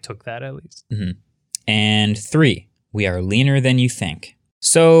how I took that at least. And three, we are leaner than you think.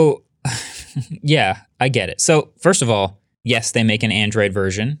 So yeah, I get it. So first of all, yes, they make an Android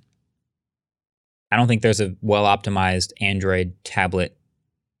version. I don't think there's a well-optimized Android tablet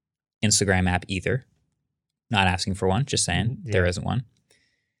Instagram app either. Not asking for one, just saying there isn't one.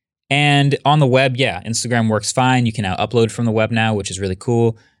 And on the web, Instagram works fine. You can now upload from the web now, which is really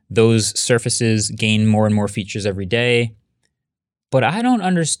cool. Those surfaces gain more and more features every day. But I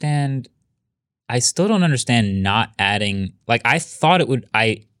still don't understand not adding, I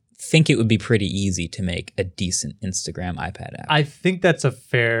think it would be pretty easy to make a decent Instagram iPad app. I think that's a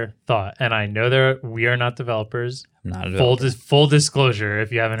fair thought. And I know we are not developers. I'm not a developer. Full disclosure,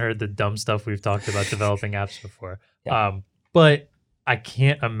 if you haven't heard the dumb stuff we've talked about developing apps before. But I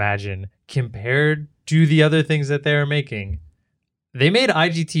can't imagine, compared to the other things that they're making, they made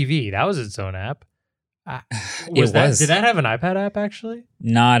IGTV. That was its own app. Did that have an iPad app actually?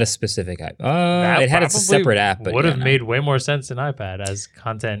 Not a specific app. It had its separate app, but would have made way more sense in iPad as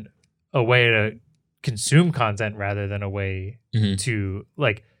content, a way to consume content rather than a way to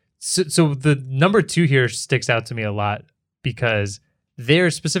So the number 2 here sticks out to me a lot because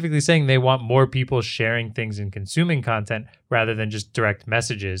they're specifically saying they want more people sharing things and consuming content rather than just direct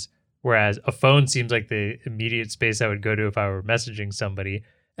messages. Whereas a phone seems like the immediate space I would go to if I were messaging somebody.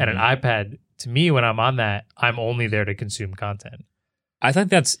 And an iPad, to me, when I'm on that, I'm only there to consume content. I think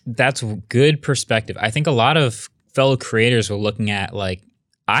that's good perspective. I think a lot of fellow creators were looking at like,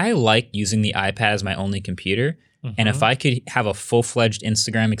 I like using the iPad as my only computer. And if I could have a full-fledged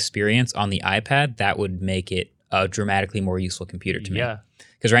Instagram experience on the iPad, that would make it a dramatically more useful computer to me. Yeah.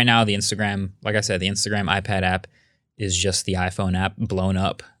 Because right now the Instagram, like I said, the Instagram iPad app is just the iPhone app blown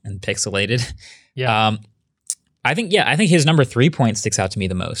up and pixelated. Yeah. I think his number 3 point sticks out to me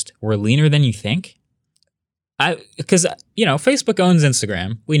the most. We're leaner than you think. Because, Facebook owns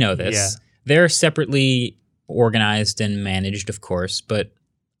Instagram. We know this. Yeah. They're separately organized and managed, of course, but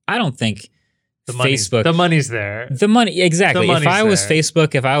I don't think the money's there. The money, exactly. If I was there.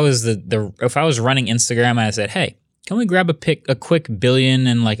 Facebook, if I was if I was running Instagram and I said, hey, can we grab a quick billion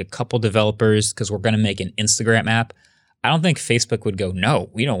and like a couple developers because we're going to make an Instagram app? I don't think Facebook would go,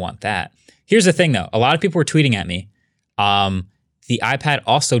 no, we don't want that. Here's the thing though. A lot of people were tweeting at me. The iPad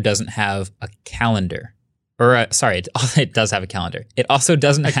also doesn't have a calendar. It does have a calendar. It also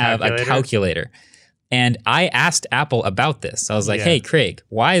doesn't have a calculator. And I asked Apple about this. I was like, hey, Craig,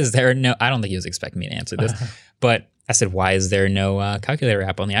 why is there no... I don't think he was expecting me to answer this. But I said, why is there no calculator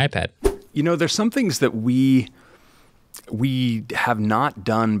app on the iPad? There's some things that we have not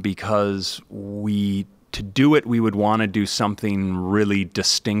done because to do it, we would want to do something really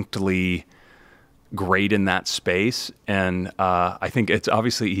distinctly great in that space. And I think it's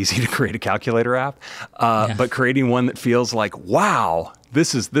obviously easy to create a calculator app, but creating one that feels like, wow,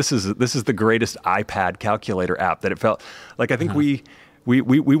 this is the greatest iPad calculator app that it felt like. I think we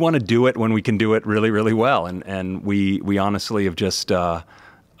want to do it when we can do it really, really well. And we honestly have just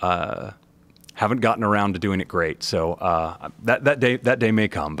haven't gotten around to doing it great. So that day may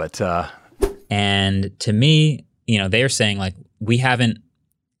come, but. And to me, they are saying like, we haven't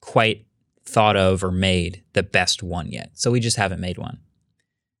quite thought of or made the best one yet. So we just haven't made one.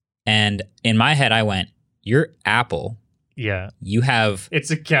 And in my head, I went, you're Apple. Yeah. You have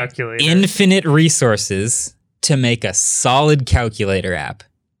it's a calculator. Infinite resources to make a solid calculator app.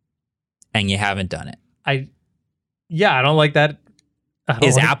 And you haven't done it. I don't like that.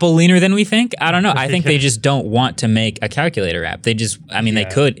 Is Apple leaner than we think? I don't know. I think they just don't want to make a calculator app. They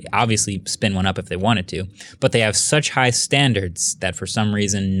could obviously spin one up if they wanted to, but they have such high standards that for some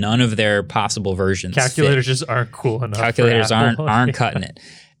reason none of their possible versions calculators just aren't cool enough. Calculators aren't cutting it.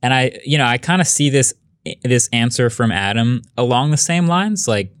 And I kind of see this answer from Adam along the same lines.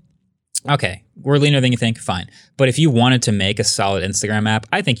 Like, okay, we're leaner than you think, fine. But if you wanted to make a solid Instagram app,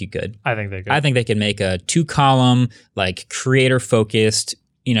 I think you could. I think they could. I think they could make a 2-column, like creator-focused,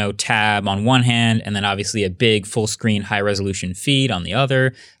 tab on one hand, and then obviously a big full-screen, high-resolution feed on the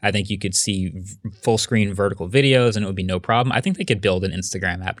other. I think you could see full-screen vertical videos, and it would be no problem. I think they could build an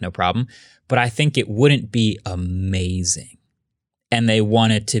Instagram app, no problem. But I think it wouldn't be amazing. And they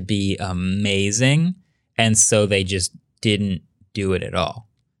want it to be amazing, and so they just didn't do it at all.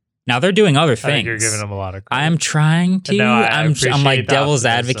 Now they're doing other things. I think you're giving them a lot of credit. I'm trying to. No, I'm like devil's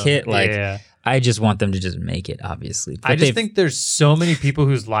advocate. Yeah, like I just want them to just make it. Obviously, but I just think there's so many people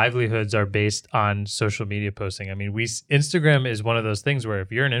whose livelihoods are based on social media posting. I mean, Instagram is one of those things where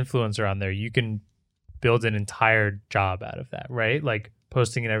if you're an influencer on there, you can build an entire job out of that, right? Like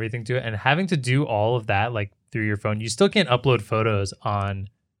posting and everything to it, and having to do all of that like through your phone. You still can't upload photos on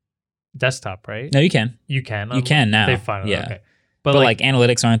desktop, right? No, you can. You can. You can now. They finally. Yeah. Okay. But like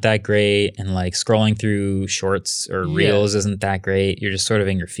analytics aren't that great, and like scrolling through shorts or reels isn't that great. You're just sort of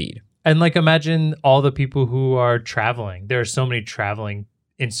in your feed. And like imagine all the people who are traveling. There are so many traveling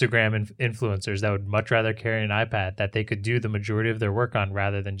Instagram influencers that would much rather carry an iPad that they could do the majority of their work on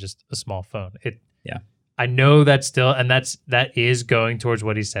rather than just a small phone. I know that's still, and that is going towards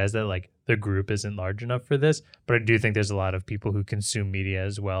what he says, that like the group isn't large enough for this, but I do think there's a lot of people who consume media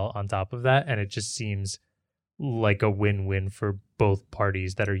as well on top of that, and it just seems like a win-win for both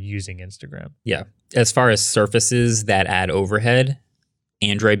parties that are using Instagram. Yeah. As far as surfaces that add overhead,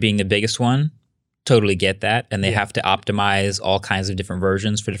 Android being the biggest one, totally get that. And they have to optimize all kinds of different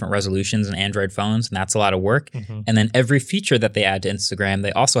versions for different resolutions in Android phones, and that's a lot of work. Mm-hmm. And then every feature that they add to Instagram,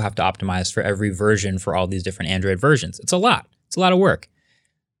 they also have to optimize for every version for all these different Android versions. It's a lot. It's a lot of work.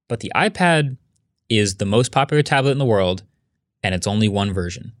 But the iPad is the most popular tablet in the world, and it's only one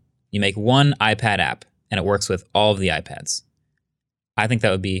version. You make one iPad app, and it works with all of the iPads. I think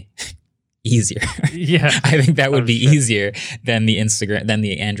that would be easier. Yeah. I think that would be easier than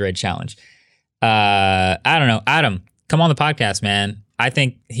the Android challenge. I don't know. Adam, come on the podcast, man. I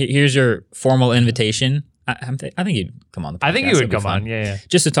think here's your formal invitation. I think you'd come on the podcast. I think you would come on. Yeah.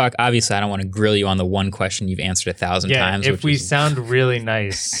 Just to talk. Obviously, I don't want to grill you on the one question you've answered 1,000 times. If we sound really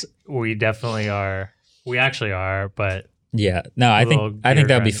nice, we definitely are. We actually are, but Yeah. No, I think that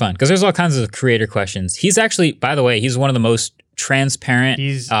would be fun because there's all kinds of creator questions. He's actually, by the way, he's one of the most transparent.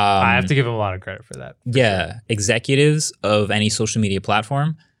 I have to give him a lot of credit for that. Executives of any social media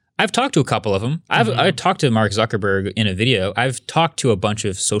platform. I've talked to a couple of them. I've talked to Mark Zuckerberg in a video. I've talked to a bunch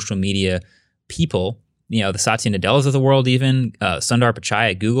of social media people, the Satya Nadellas of the world, even Sundar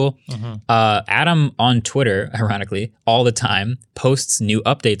Pichai at Google. Adam on Twitter, ironically, all the time posts new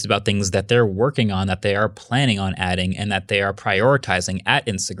updates about things that they're working on, that they are planning on adding, and that they are prioritizing at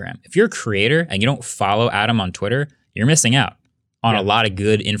Instagram. If you're a creator and you don't follow Adam on Twitter, you're missing out on a lot of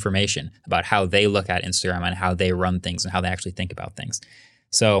good information about how they look at Instagram and how they run things and how they actually think about things.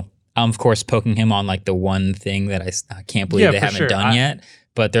 So I'm, of course, poking him on like the one thing that I can't believe they haven't done yet.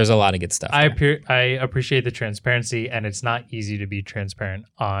 But there's a lot of good stuff. I appreciate the transparency, and it's not easy to be transparent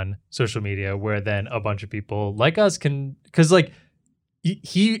on social media where then a bunch of people like us can, because like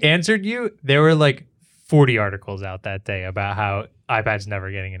he answered you, there were like 40 articles out that day about how iPad's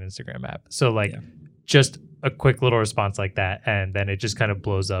never getting an Instagram app. So like just a quick little response like that, and then it just kind of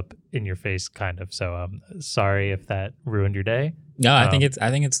blows up in your face, kind of. So sorry if that ruined your day. No, I think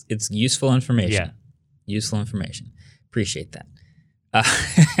it's useful information. Yeah, useful information. Appreciate that.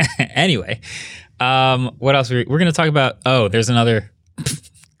 Anyway, what else we're going to talk about? Oh, there's another.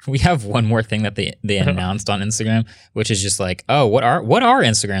 We have one more thing that they announced on Instagram, which is just like, oh, what are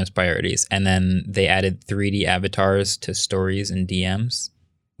Instagram's priorities? And then they added 3D avatars to stories and DMs.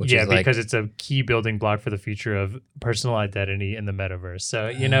 Which is because it's a key building block for the future of personal identity in the metaverse.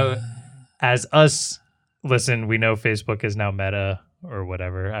 So, as us, listen, we know Facebook is now Meta or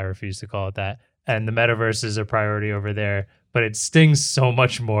whatever. I refuse to call it that. And the metaverse is a priority over there. But it stings so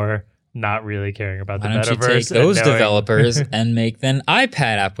much more not really caring about the metaverse. Why don't you take those developers and make an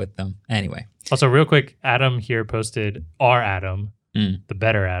iPad app with them? Anyway. Also, real quick, Adam here posted, the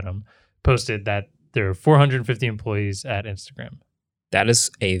better Adam, posted that there are 450 employees at Instagram. That is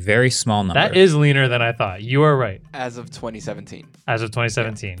a very small number. That is leaner than I thought. You are right. As of 2017.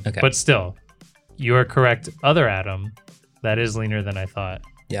 Yeah. Okay. But still, you are correct. Other Adam, that is leaner than I thought.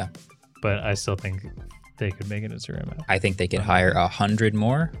 Yeah. But I still think they could make an Instagram app. I think they could hire 100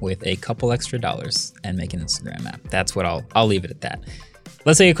 more with a couple extra dollars and make an Instagram app. That's what I'll leave it at that.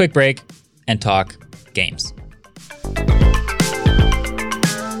 Let's take a quick break and talk games.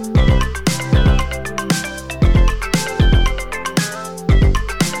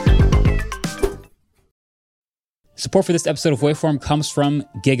 Support for this episode of Waveform comes from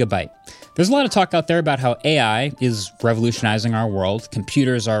Gigabyte. There's a lot of talk out there about how AI is revolutionizing our world.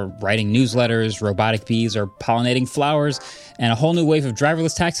 Computers are writing newsletters, robotic bees are pollinating flowers, and a whole new wave of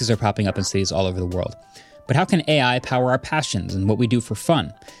driverless taxis are popping up in cities all over the world. But how can AI power our passions and what we do for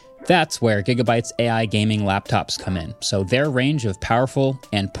fun? That's where Gigabyte's AI gaming laptops come in. So their range of powerful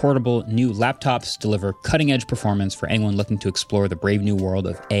and portable new laptops deliver cutting-edge performance for anyone looking to explore the brave new world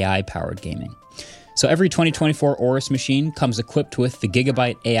of AI-powered gaming. So every 2024 Aorus machine comes equipped with the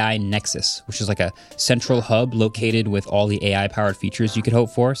Gigabyte AI Nexus, which is like a central hub located with all the AI-powered features you could hope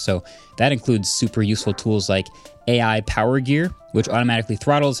for. So that includes super useful tools like AI Power Gear, which automatically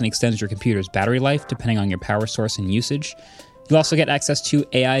throttles and extends your computer's battery life depending on your power source and usage. You'll also get access to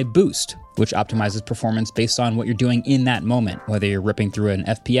AI Boost, which optimizes performance based on what you're doing in that moment, whether you're ripping through an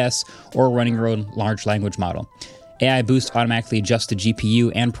FPS or running your own large language model. AI Boost automatically adjusts the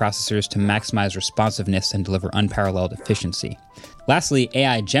GPU and processors to maximize responsiveness and deliver unparalleled efficiency. Lastly,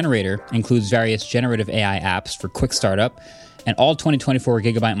 AI Generator includes various generative AI apps for quick startup, and all 2024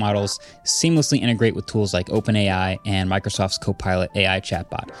 Gigabyte models seamlessly integrate with tools like OpenAI and Microsoft's Copilot AI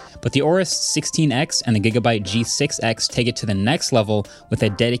chatbot. But the Aorus 16X and the Gigabyte G6X take it to the next level with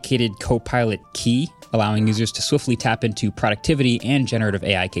a dedicated Copilot key, allowing users to swiftly tap into productivity and generative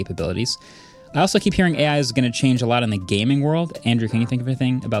AI capabilities. I also keep hearing AI is going to change a lot in the gaming world. Andrew, can you think of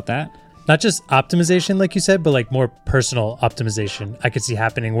anything about that? Not just optimization, like you said, but like more personal optimization I could see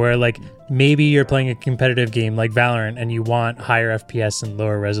happening where like maybe you're playing a competitive game like Valorant and you want higher FPS and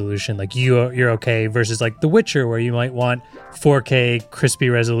lower resolution. Like you're okay versus like The Witcher where you might want 4K crispy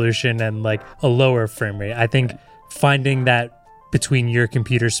resolution and like a lower frame rate. I think finding that between your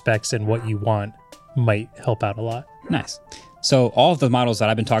computer specs and what you want might help out a lot. Nice. So all of the models that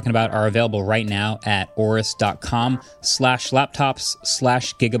I've been talking about are available right now at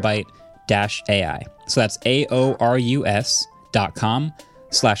aorus.com/laptops/gigabyte-AI. So that's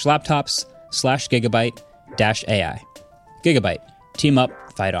aorus.com/laptops/gigabyte-AI. Gigabyte. Team up,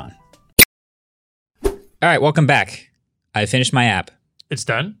 fight on. All right, welcome back. I finished my app. It's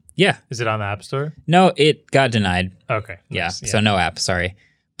done? Yeah. Is it on the App Store? No, it got denied. Okay. Nice. Yeah, so no app, sorry.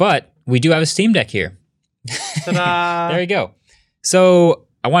 But we do have a Steam Deck here. Ta-da! There you go. So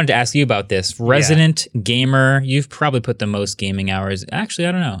I wanted to ask you about this. Resident gamer, you've probably put the most gaming hours. Actually,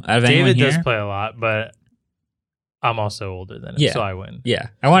 I don't know. Out of anyone here? David does play a lot, but I'm also older than him, so I win. Yeah.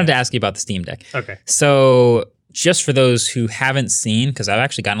 I wanted to ask you about the Steam Deck. Okay. So just for those who haven't seen, because I've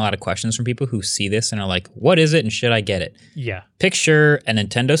actually gotten a lot of questions from people who see this and are like, what is it and should I get it? Yeah. Picture a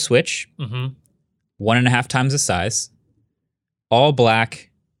Nintendo Switch, 1.5 times the size, all black,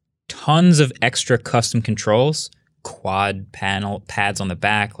 tons of extra custom controls, quad panel pads on the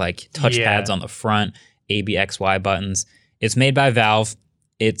back, like touch pads on the front, A, B, X, Y buttons. It's made by Valve.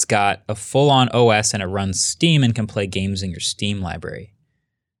 It's got a full-on OS and it runs Steam and can play games in your Steam library.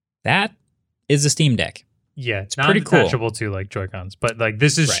 That is the Steam Deck. Yeah, it's pretty cool. Non-detachable to like Joy-Cons, but like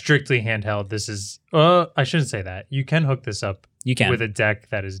this is strictly handheld. This is, I shouldn't say that. You can hook this up with a deck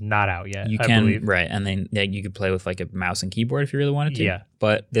that is not out yet, I believe. Right, and then you could play with like a mouse and keyboard if you really wanted to. Yeah.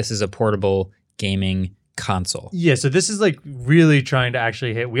 But this is a portable gaming console. Yeah, so this is like really trying to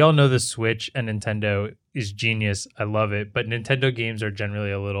actually hit. We all know the Switch and Nintendo is genius. I love it, but Nintendo games are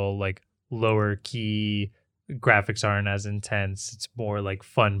generally a little like lower key. Graphics aren't as intense. It's more like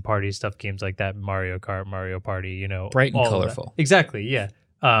fun party stuff, games like that, Mario Kart, Mario Party, you know, bright and colorful. Exactly, yeah.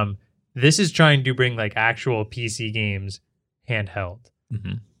 This is trying to bring like actual PC games handheld,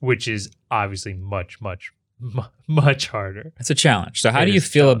 which is obviously much harder. It's a challenge. So how do you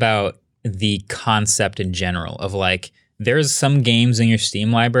feel about the concept in general of like, there's some games in your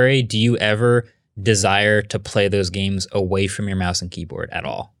Steam library. Do you ever desire to play those games away from your mouse and keyboard at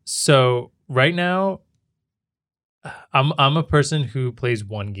all? So right now, I'm a person who plays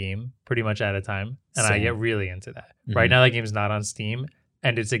one game pretty much at a time, and I get really into that. Right now, that game's not on Steam,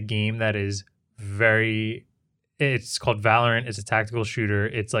 and it's a game that is it's called Valorant. It's a tactical shooter.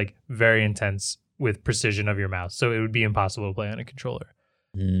 It's like very intense with precision of your mouse, so it would be impossible to play on a controller.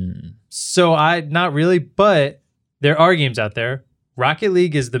 So not really, but there are games out there. Rocket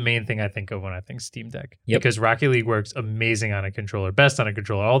League is the main thing I think of when I think Steam Deck. Because Rocket League works amazing on a controller, best on a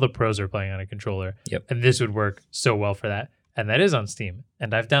controller. All the pros are playing on a controller. And this would work so well for that. And that is on Steam.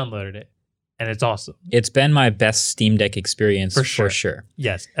 And I've downloaded it. And it's awesome. It's been my best Steam Deck experience for sure.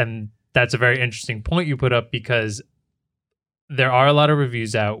 Yes. And that's a very interesting point you put up because there are a lot of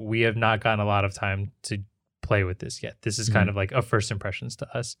reviews out. We have not gotten a lot of time to play with this yet. This is kind of like a first impressions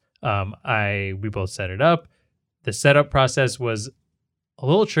to us. We both set it up. The setup process was a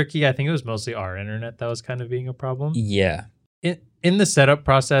little tricky. I think it was mostly our internet that was kind of being a problem. Yeah. In the setup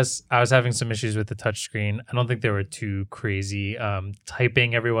process, I was having some issues with the touchscreen. I don't think they were too crazy.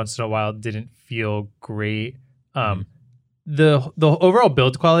 Typing every once in a while didn't feel great. The overall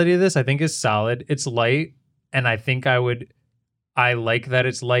build quality of this, I think, is solid. It's light, and I think I like that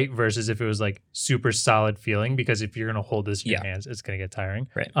it's light versus if it was like super solid feeling, because if you're going to hold this in your hands, it's going to get tiring.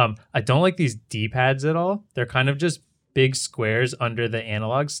 Right. I don't like these D-pads at all. They're kind of just big squares under the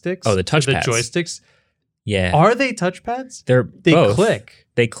analog sticks. Oh, the touchpads. The joysticks. Yeah. Are they touchpads? They both click.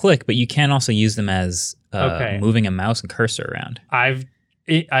 They click, but you can also use them as moving a mouse and cursor around.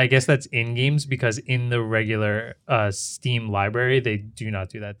 I guess that's in games, because in the regular Steam library, they do not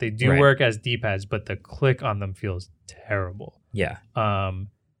do that. They do work as D-pads, but the click on them feels terrible. Yeah.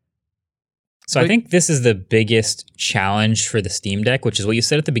 So I think this is the biggest challenge for the Steam Deck, which is what you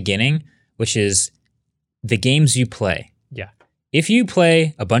said at the beginning, which is the games you play. Yeah. If you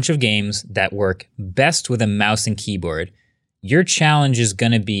play a bunch of games that work best with a mouse and keyboard, your challenge is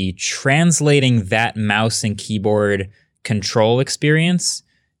going to be translating that mouse and keyboard control experience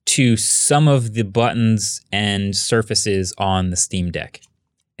to some of the buttons and surfaces on the Steam Deck.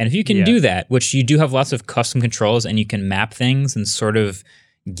 And if you can do that, which you do have lots of custom controls and you can map things and sort of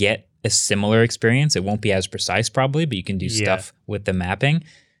get a similar experience, it won't be as precise probably, but you can do stuff with the mapping,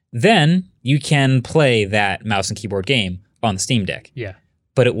 then you can play that mouse and keyboard game on the Steam Deck. Yeah.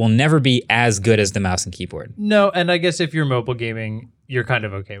 But it will never be as good as the mouse and keyboard. No, and I guess if you're mobile gaming, you're kind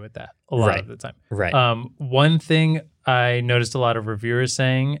of okay with that a lot of the time. Right. One thing I noticed a lot of reviewers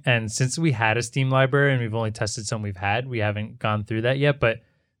saying, and since we had a Steam library and we've only tested some we haven't gone through that yet, but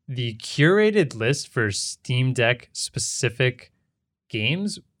the curated list for Steam Deck specific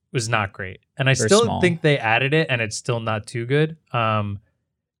games was not great. And I still think they added it and it's still not too good.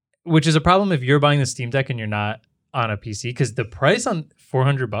 Which is a problem if you're buying the Steam Deck and you're not on a PC, because the price on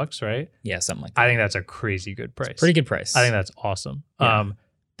 $400, right? Yeah, something like that. I think that's a crazy good price. Pretty good price. I think that's awesome. Yeah.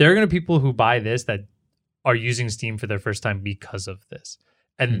 There are going to be people who buy this that are using Steam for their first time because of this.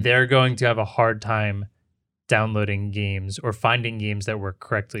 And they're going to have a hard time downloading games or finding games that work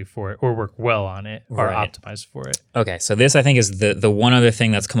correctly for it or work well on it are optimized for it. Okay, so this I think is the one other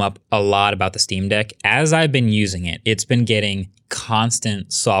thing that's come up a lot about the Steam Deck. As I've been using it, it's been getting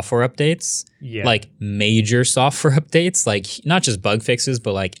constant software updates, like major software updates, like not just bug fixes,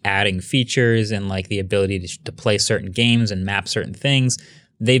 but like adding features and like the ability to play certain games and map certain things.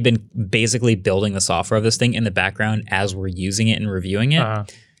 They've been basically building the software of this thing in the background as we're using it and reviewing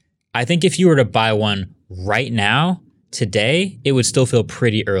it. I think if you were to buy one right now, today, it would still feel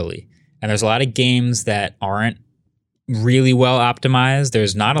pretty early. And there's a lot of games that aren't really well optimized.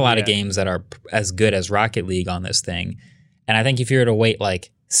 There's not a lot of games that are as good as Rocket League on this thing. And I think if you were to wait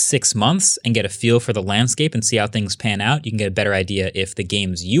like 6 months and get a feel for the landscape and see how things pan out, you can get a better idea if the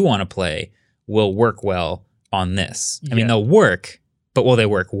games you want to play will work well on this. I mean, they'll work, but will they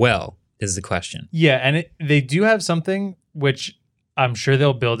work well is the question. Yeah, and they do have something which I'm sure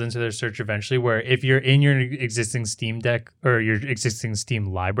they'll build into their search eventually, where if you're in your existing Steam Deck or your existing Steam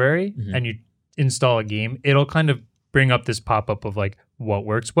library and you install a game, it'll kind of bring up this pop-up of like what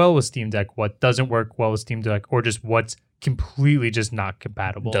works well with Steam Deck, what doesn't work well with Steam Deck, or just what's completely just not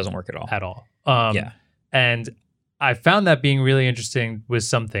compatible. Doesn't work at all. And I found that being really interesting with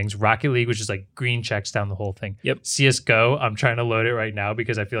some things. Rocket League, which is like green checks down the whole thing. Yep. CSGO, I'm trying to load it right now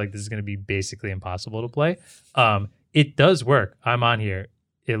because I feel like this is going to be basically impossible to play. It does work. I'm on here.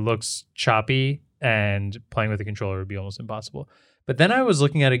 It looks choppy and playing with a controller would be almost impossible. But then I was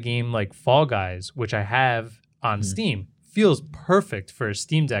looking at a game like Fall Guys, which I have on Steam. Feels perfect for a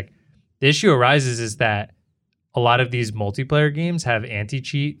Steam Deck. The issue arises is that a lot of these multiplayer games have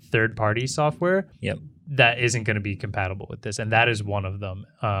anti-cheat third-party software that isn't going to be compatible with this. And that is one of them.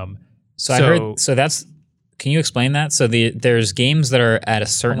 So I heard, can you explain that? So there's games that are at a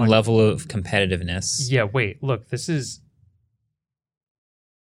certain level of competitiveness. Yeah, wait, look, this is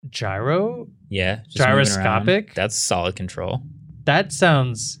gyro? Yeah. Gyroscopic? That's solid control. That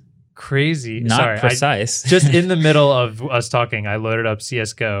sounds crazy. Not precise. Just in the middle of us talking, I loaded up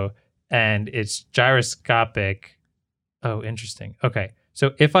CSGO and it's gyroscopic. Oh, interesting. Okay.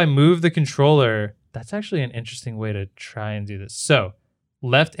 So if I move the controller, that's actually an interesting way to try and do this. So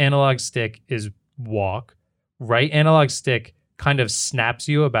left analog stick is walk. Right analog stick kind of snaps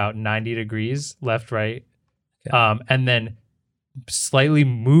you about 90 degrees, left, right. Okay. And then slightly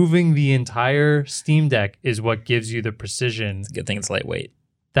moving the entire Steam Deck is what gives you the precision. It's a good thing it's lightweight.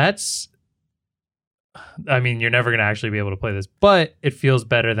 I mean, you're never going to actually be able to play this, but it feels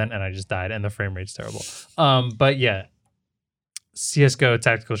better than, and I just died, and the frame rate's terrible. But yeah, CSGO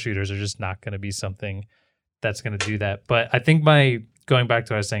tactical shooters are just not going to be something that's going to do that. But I think going back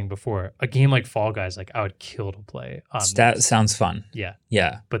to what I was saying before, a game like Fall Guys, like I would kill to play. That sounds fun.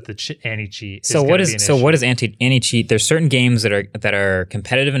 Yeah. But the anti-cheat. So what is anti-cheat? There's certain games that are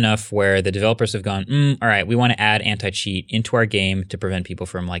competitive enough where the developers have gone, all right, we want to add anti-cheat into our game to prevent people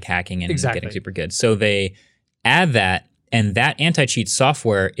from like hacking and getting super good. So they add that, and that anti-cheat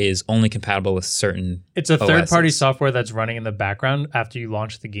software is only compatible with certain It's a third-party software that's running in the background after you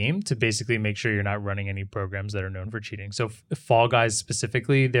launch the game to basically make sure you're not running any programs that are known for cheating. So Fall Guys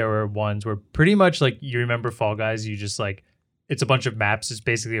specifically, there were ones where pretty much like you remember Fall Guys, you just like, it's a bunch of maps. It's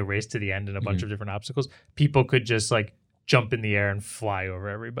basically a race to the end and a bunch of different obstacles. People could just like jump in the air and fly over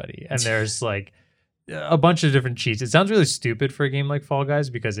everybody. And there's like a bunch of different cheats. It sounds really stupid for a game like Fall Guys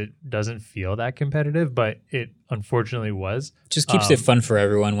because it doesn't feel that competitive, but it unfortunately was. Just keeps it fun for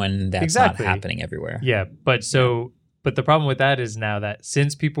everyone when that's not happening everywhere. Yeah, but the problem with that is now that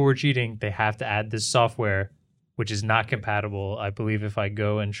since people were cheating, they have to add this software, which is not compatible. I believe if I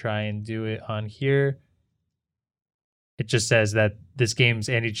go and try and do it on here, it just says that this game's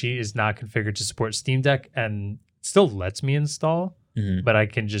anti-cheat is not configured to support Steam Deck and still lets me install. But I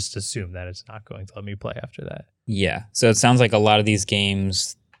can just assume that it's not going to let me play after that. Yeah. So it sounds like a lot of these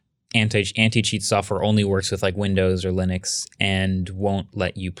games, anti-cheat software only works with like Windows or Linux and won't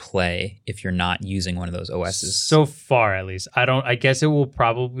let you play if you're not using one of those OSs. So far, at least. I guess it will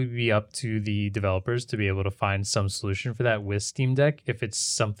probably be up to the developers to be able to find some solution for that with Steam Deck if it's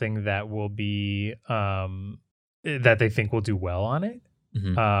something that will be that they think will do well on it.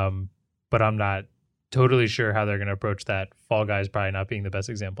 But I'm not totally sure how they're going to approach that. Fall Guys probably not being the best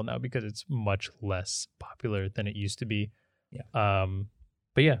example now because it's much less popular than it used to be. Yeah.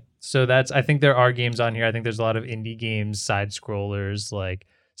 But yeah, so I think there are games on here. I think there's a lot of indie games, side scrollers, like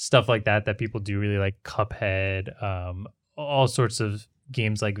stuff like that people do really like. Cuphead, all sorts of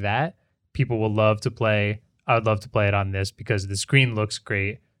games like that. People will love to play. I would love to play it on this because the screen looks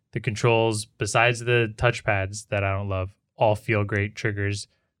great. The controls, besides the touchpads that I don't love, all feel great. Triggers,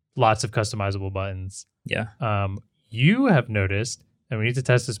 lots of customizable buttons. Yeah. You have noticed, and we need to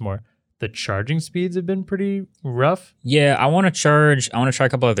test this more, the charging speeds have been pretty rough. Yeah, I want to try a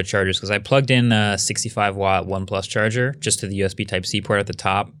couple other chargers because I plugged in a 65 watt OnePlus charger just to the USB Type-C port at the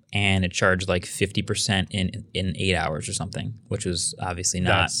top, and it charged like 50% in 8 hours or something, which was obviously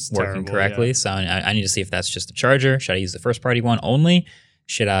not working correctly. Yeah. So I need to see if that's just the charger. Should I use the first-party one only?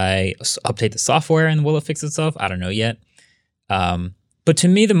 Should I update the software and will it fix itself? I don't know yet. But to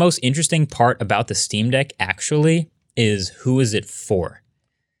me, the most interesting part about the Steam Deck actually is who is it for?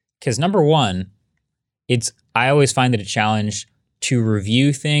 Because number one, I always find it a challenge to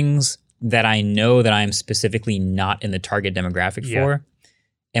review things that I know that I'm specifically not in the target demographic for.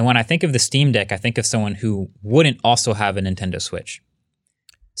 And when I think of the Steam Deck, I think of someone who wouldn't also have a Nintendo Switch.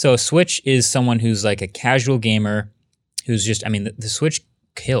 So a Switch is someone who's like a casual gamer who's just, the Switch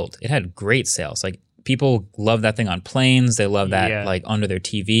killed. It had great sales. Like people love that thing on planes. They love that like under their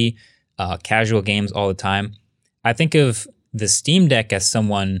TV, casual games all the time. I think of the Steam Deck as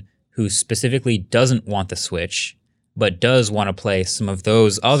someone who specifically doesn't want the Switch, but does want to play some of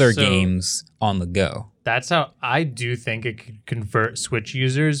those other games on the go. That's how I do think it could convert Switch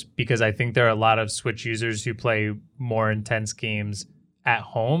users, because I think there are a lot of Switch users who play more intense games at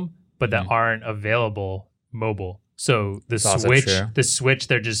home, but that aren't available mobile. So the Switch,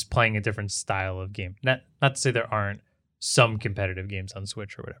 they're just playing a different style of game. Not to say there aren't some competitive games on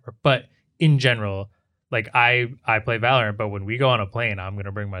Switch or whatever, but in general, like I play Valorant, but when we go on a plane, I'm going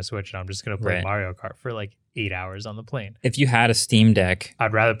to bring my Switch and I'm just going to play Mario Kart for like 8 hours on the plane. If you had a Steam Deck,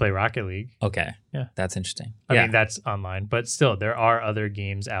 I'd rather play Rocket League. Okay. Yeah. That's interesting. I mean, that's online, but still there are other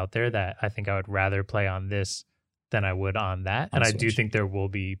games out there that I think I would rather play on this than I would on that. And I do think there will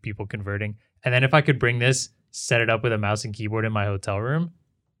be people converting. And then if I could bring this, set it up with a mouse and keyboard in my hotel room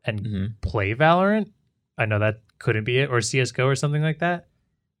and play Valorant, I know that couldn't be it, or CSGO or something like that.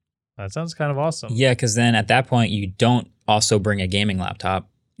 That sounds kind of awesome. Yeah, because then at that point, you don't also bring a gaming laptop.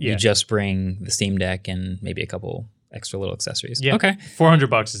 You just bring the Steam Deck and maybe a couple extra little accessories. Yeah. Okay.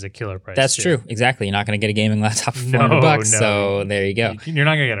 $400 is a killer price. That's true. Exactly. You're not going to get a gaming laptop for $400. No. So there you go. You're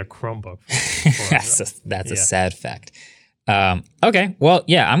not going to get a Chromebook for That's a sad fact. Okay. Well,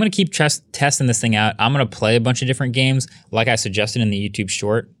 yeah, I'm going to keep testing this thing out. I'm going to play a bunch of different games. Like I suggested in the YouTube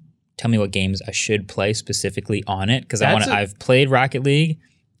short, tell me what games I should play specifically on it. Because I've played Rocket League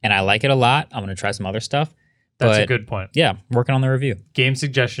and I like it a lot. I'm going to try some other stuff. That's a good point. Yeah, working on the review. Game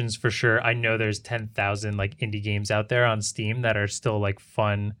suggestions for sure. I know there's 10,000 like indie games out there on Steam that are still like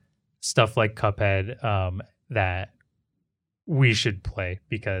fun stuff like Cuphead that we should play,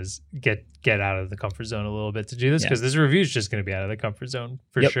 because get out of the comfort zone a little bit to do this, because this review is just going to be out of the comfort zone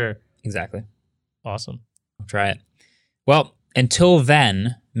for sure. Exactly. Awesome. I'll try it. Well, until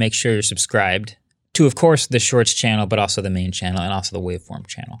then, make sure you're subscribed to, of course, the Shorts channel, but also the main channel, and also the Waveform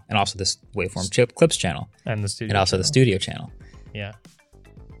channel, and also this Waveform Clips channel, and the studio, and also the studio channel. Yeah.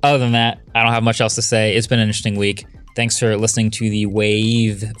 Other than that, I don't have much else to say. It's been an interesting week. Thanks for listening to the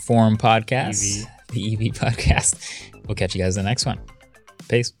Waveform podcast, the EV podcast. We'll catch you guys in the next one.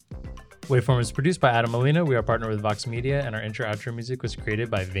 Peace. Waveform is produced by Adam Molina. We are partnered with Vox Media, and our intro-outro music was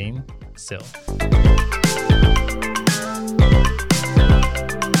created by Vane Sill.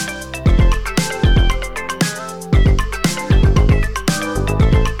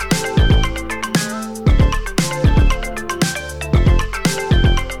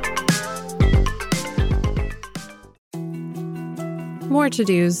 More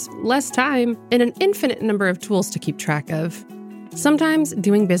to-dos, less time, and an infinite number of tools to keep track of. Sometimes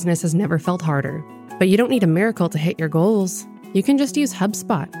doing business has never felt harder, but you don't need a miracle to hit your goals. You can just use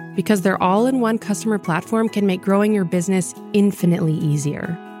HubSpot, because their all-in-one customer platform can make growing your business infinitely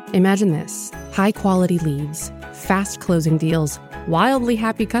easier. Imagine this: high-quality leads, fast closing deals, wildly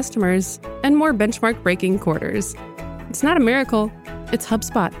happy customers, and more benchmark-breaking quarters. It's not a miracle, it's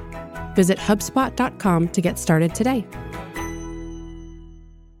HubSpot. Visit HubSpot.com to get started today.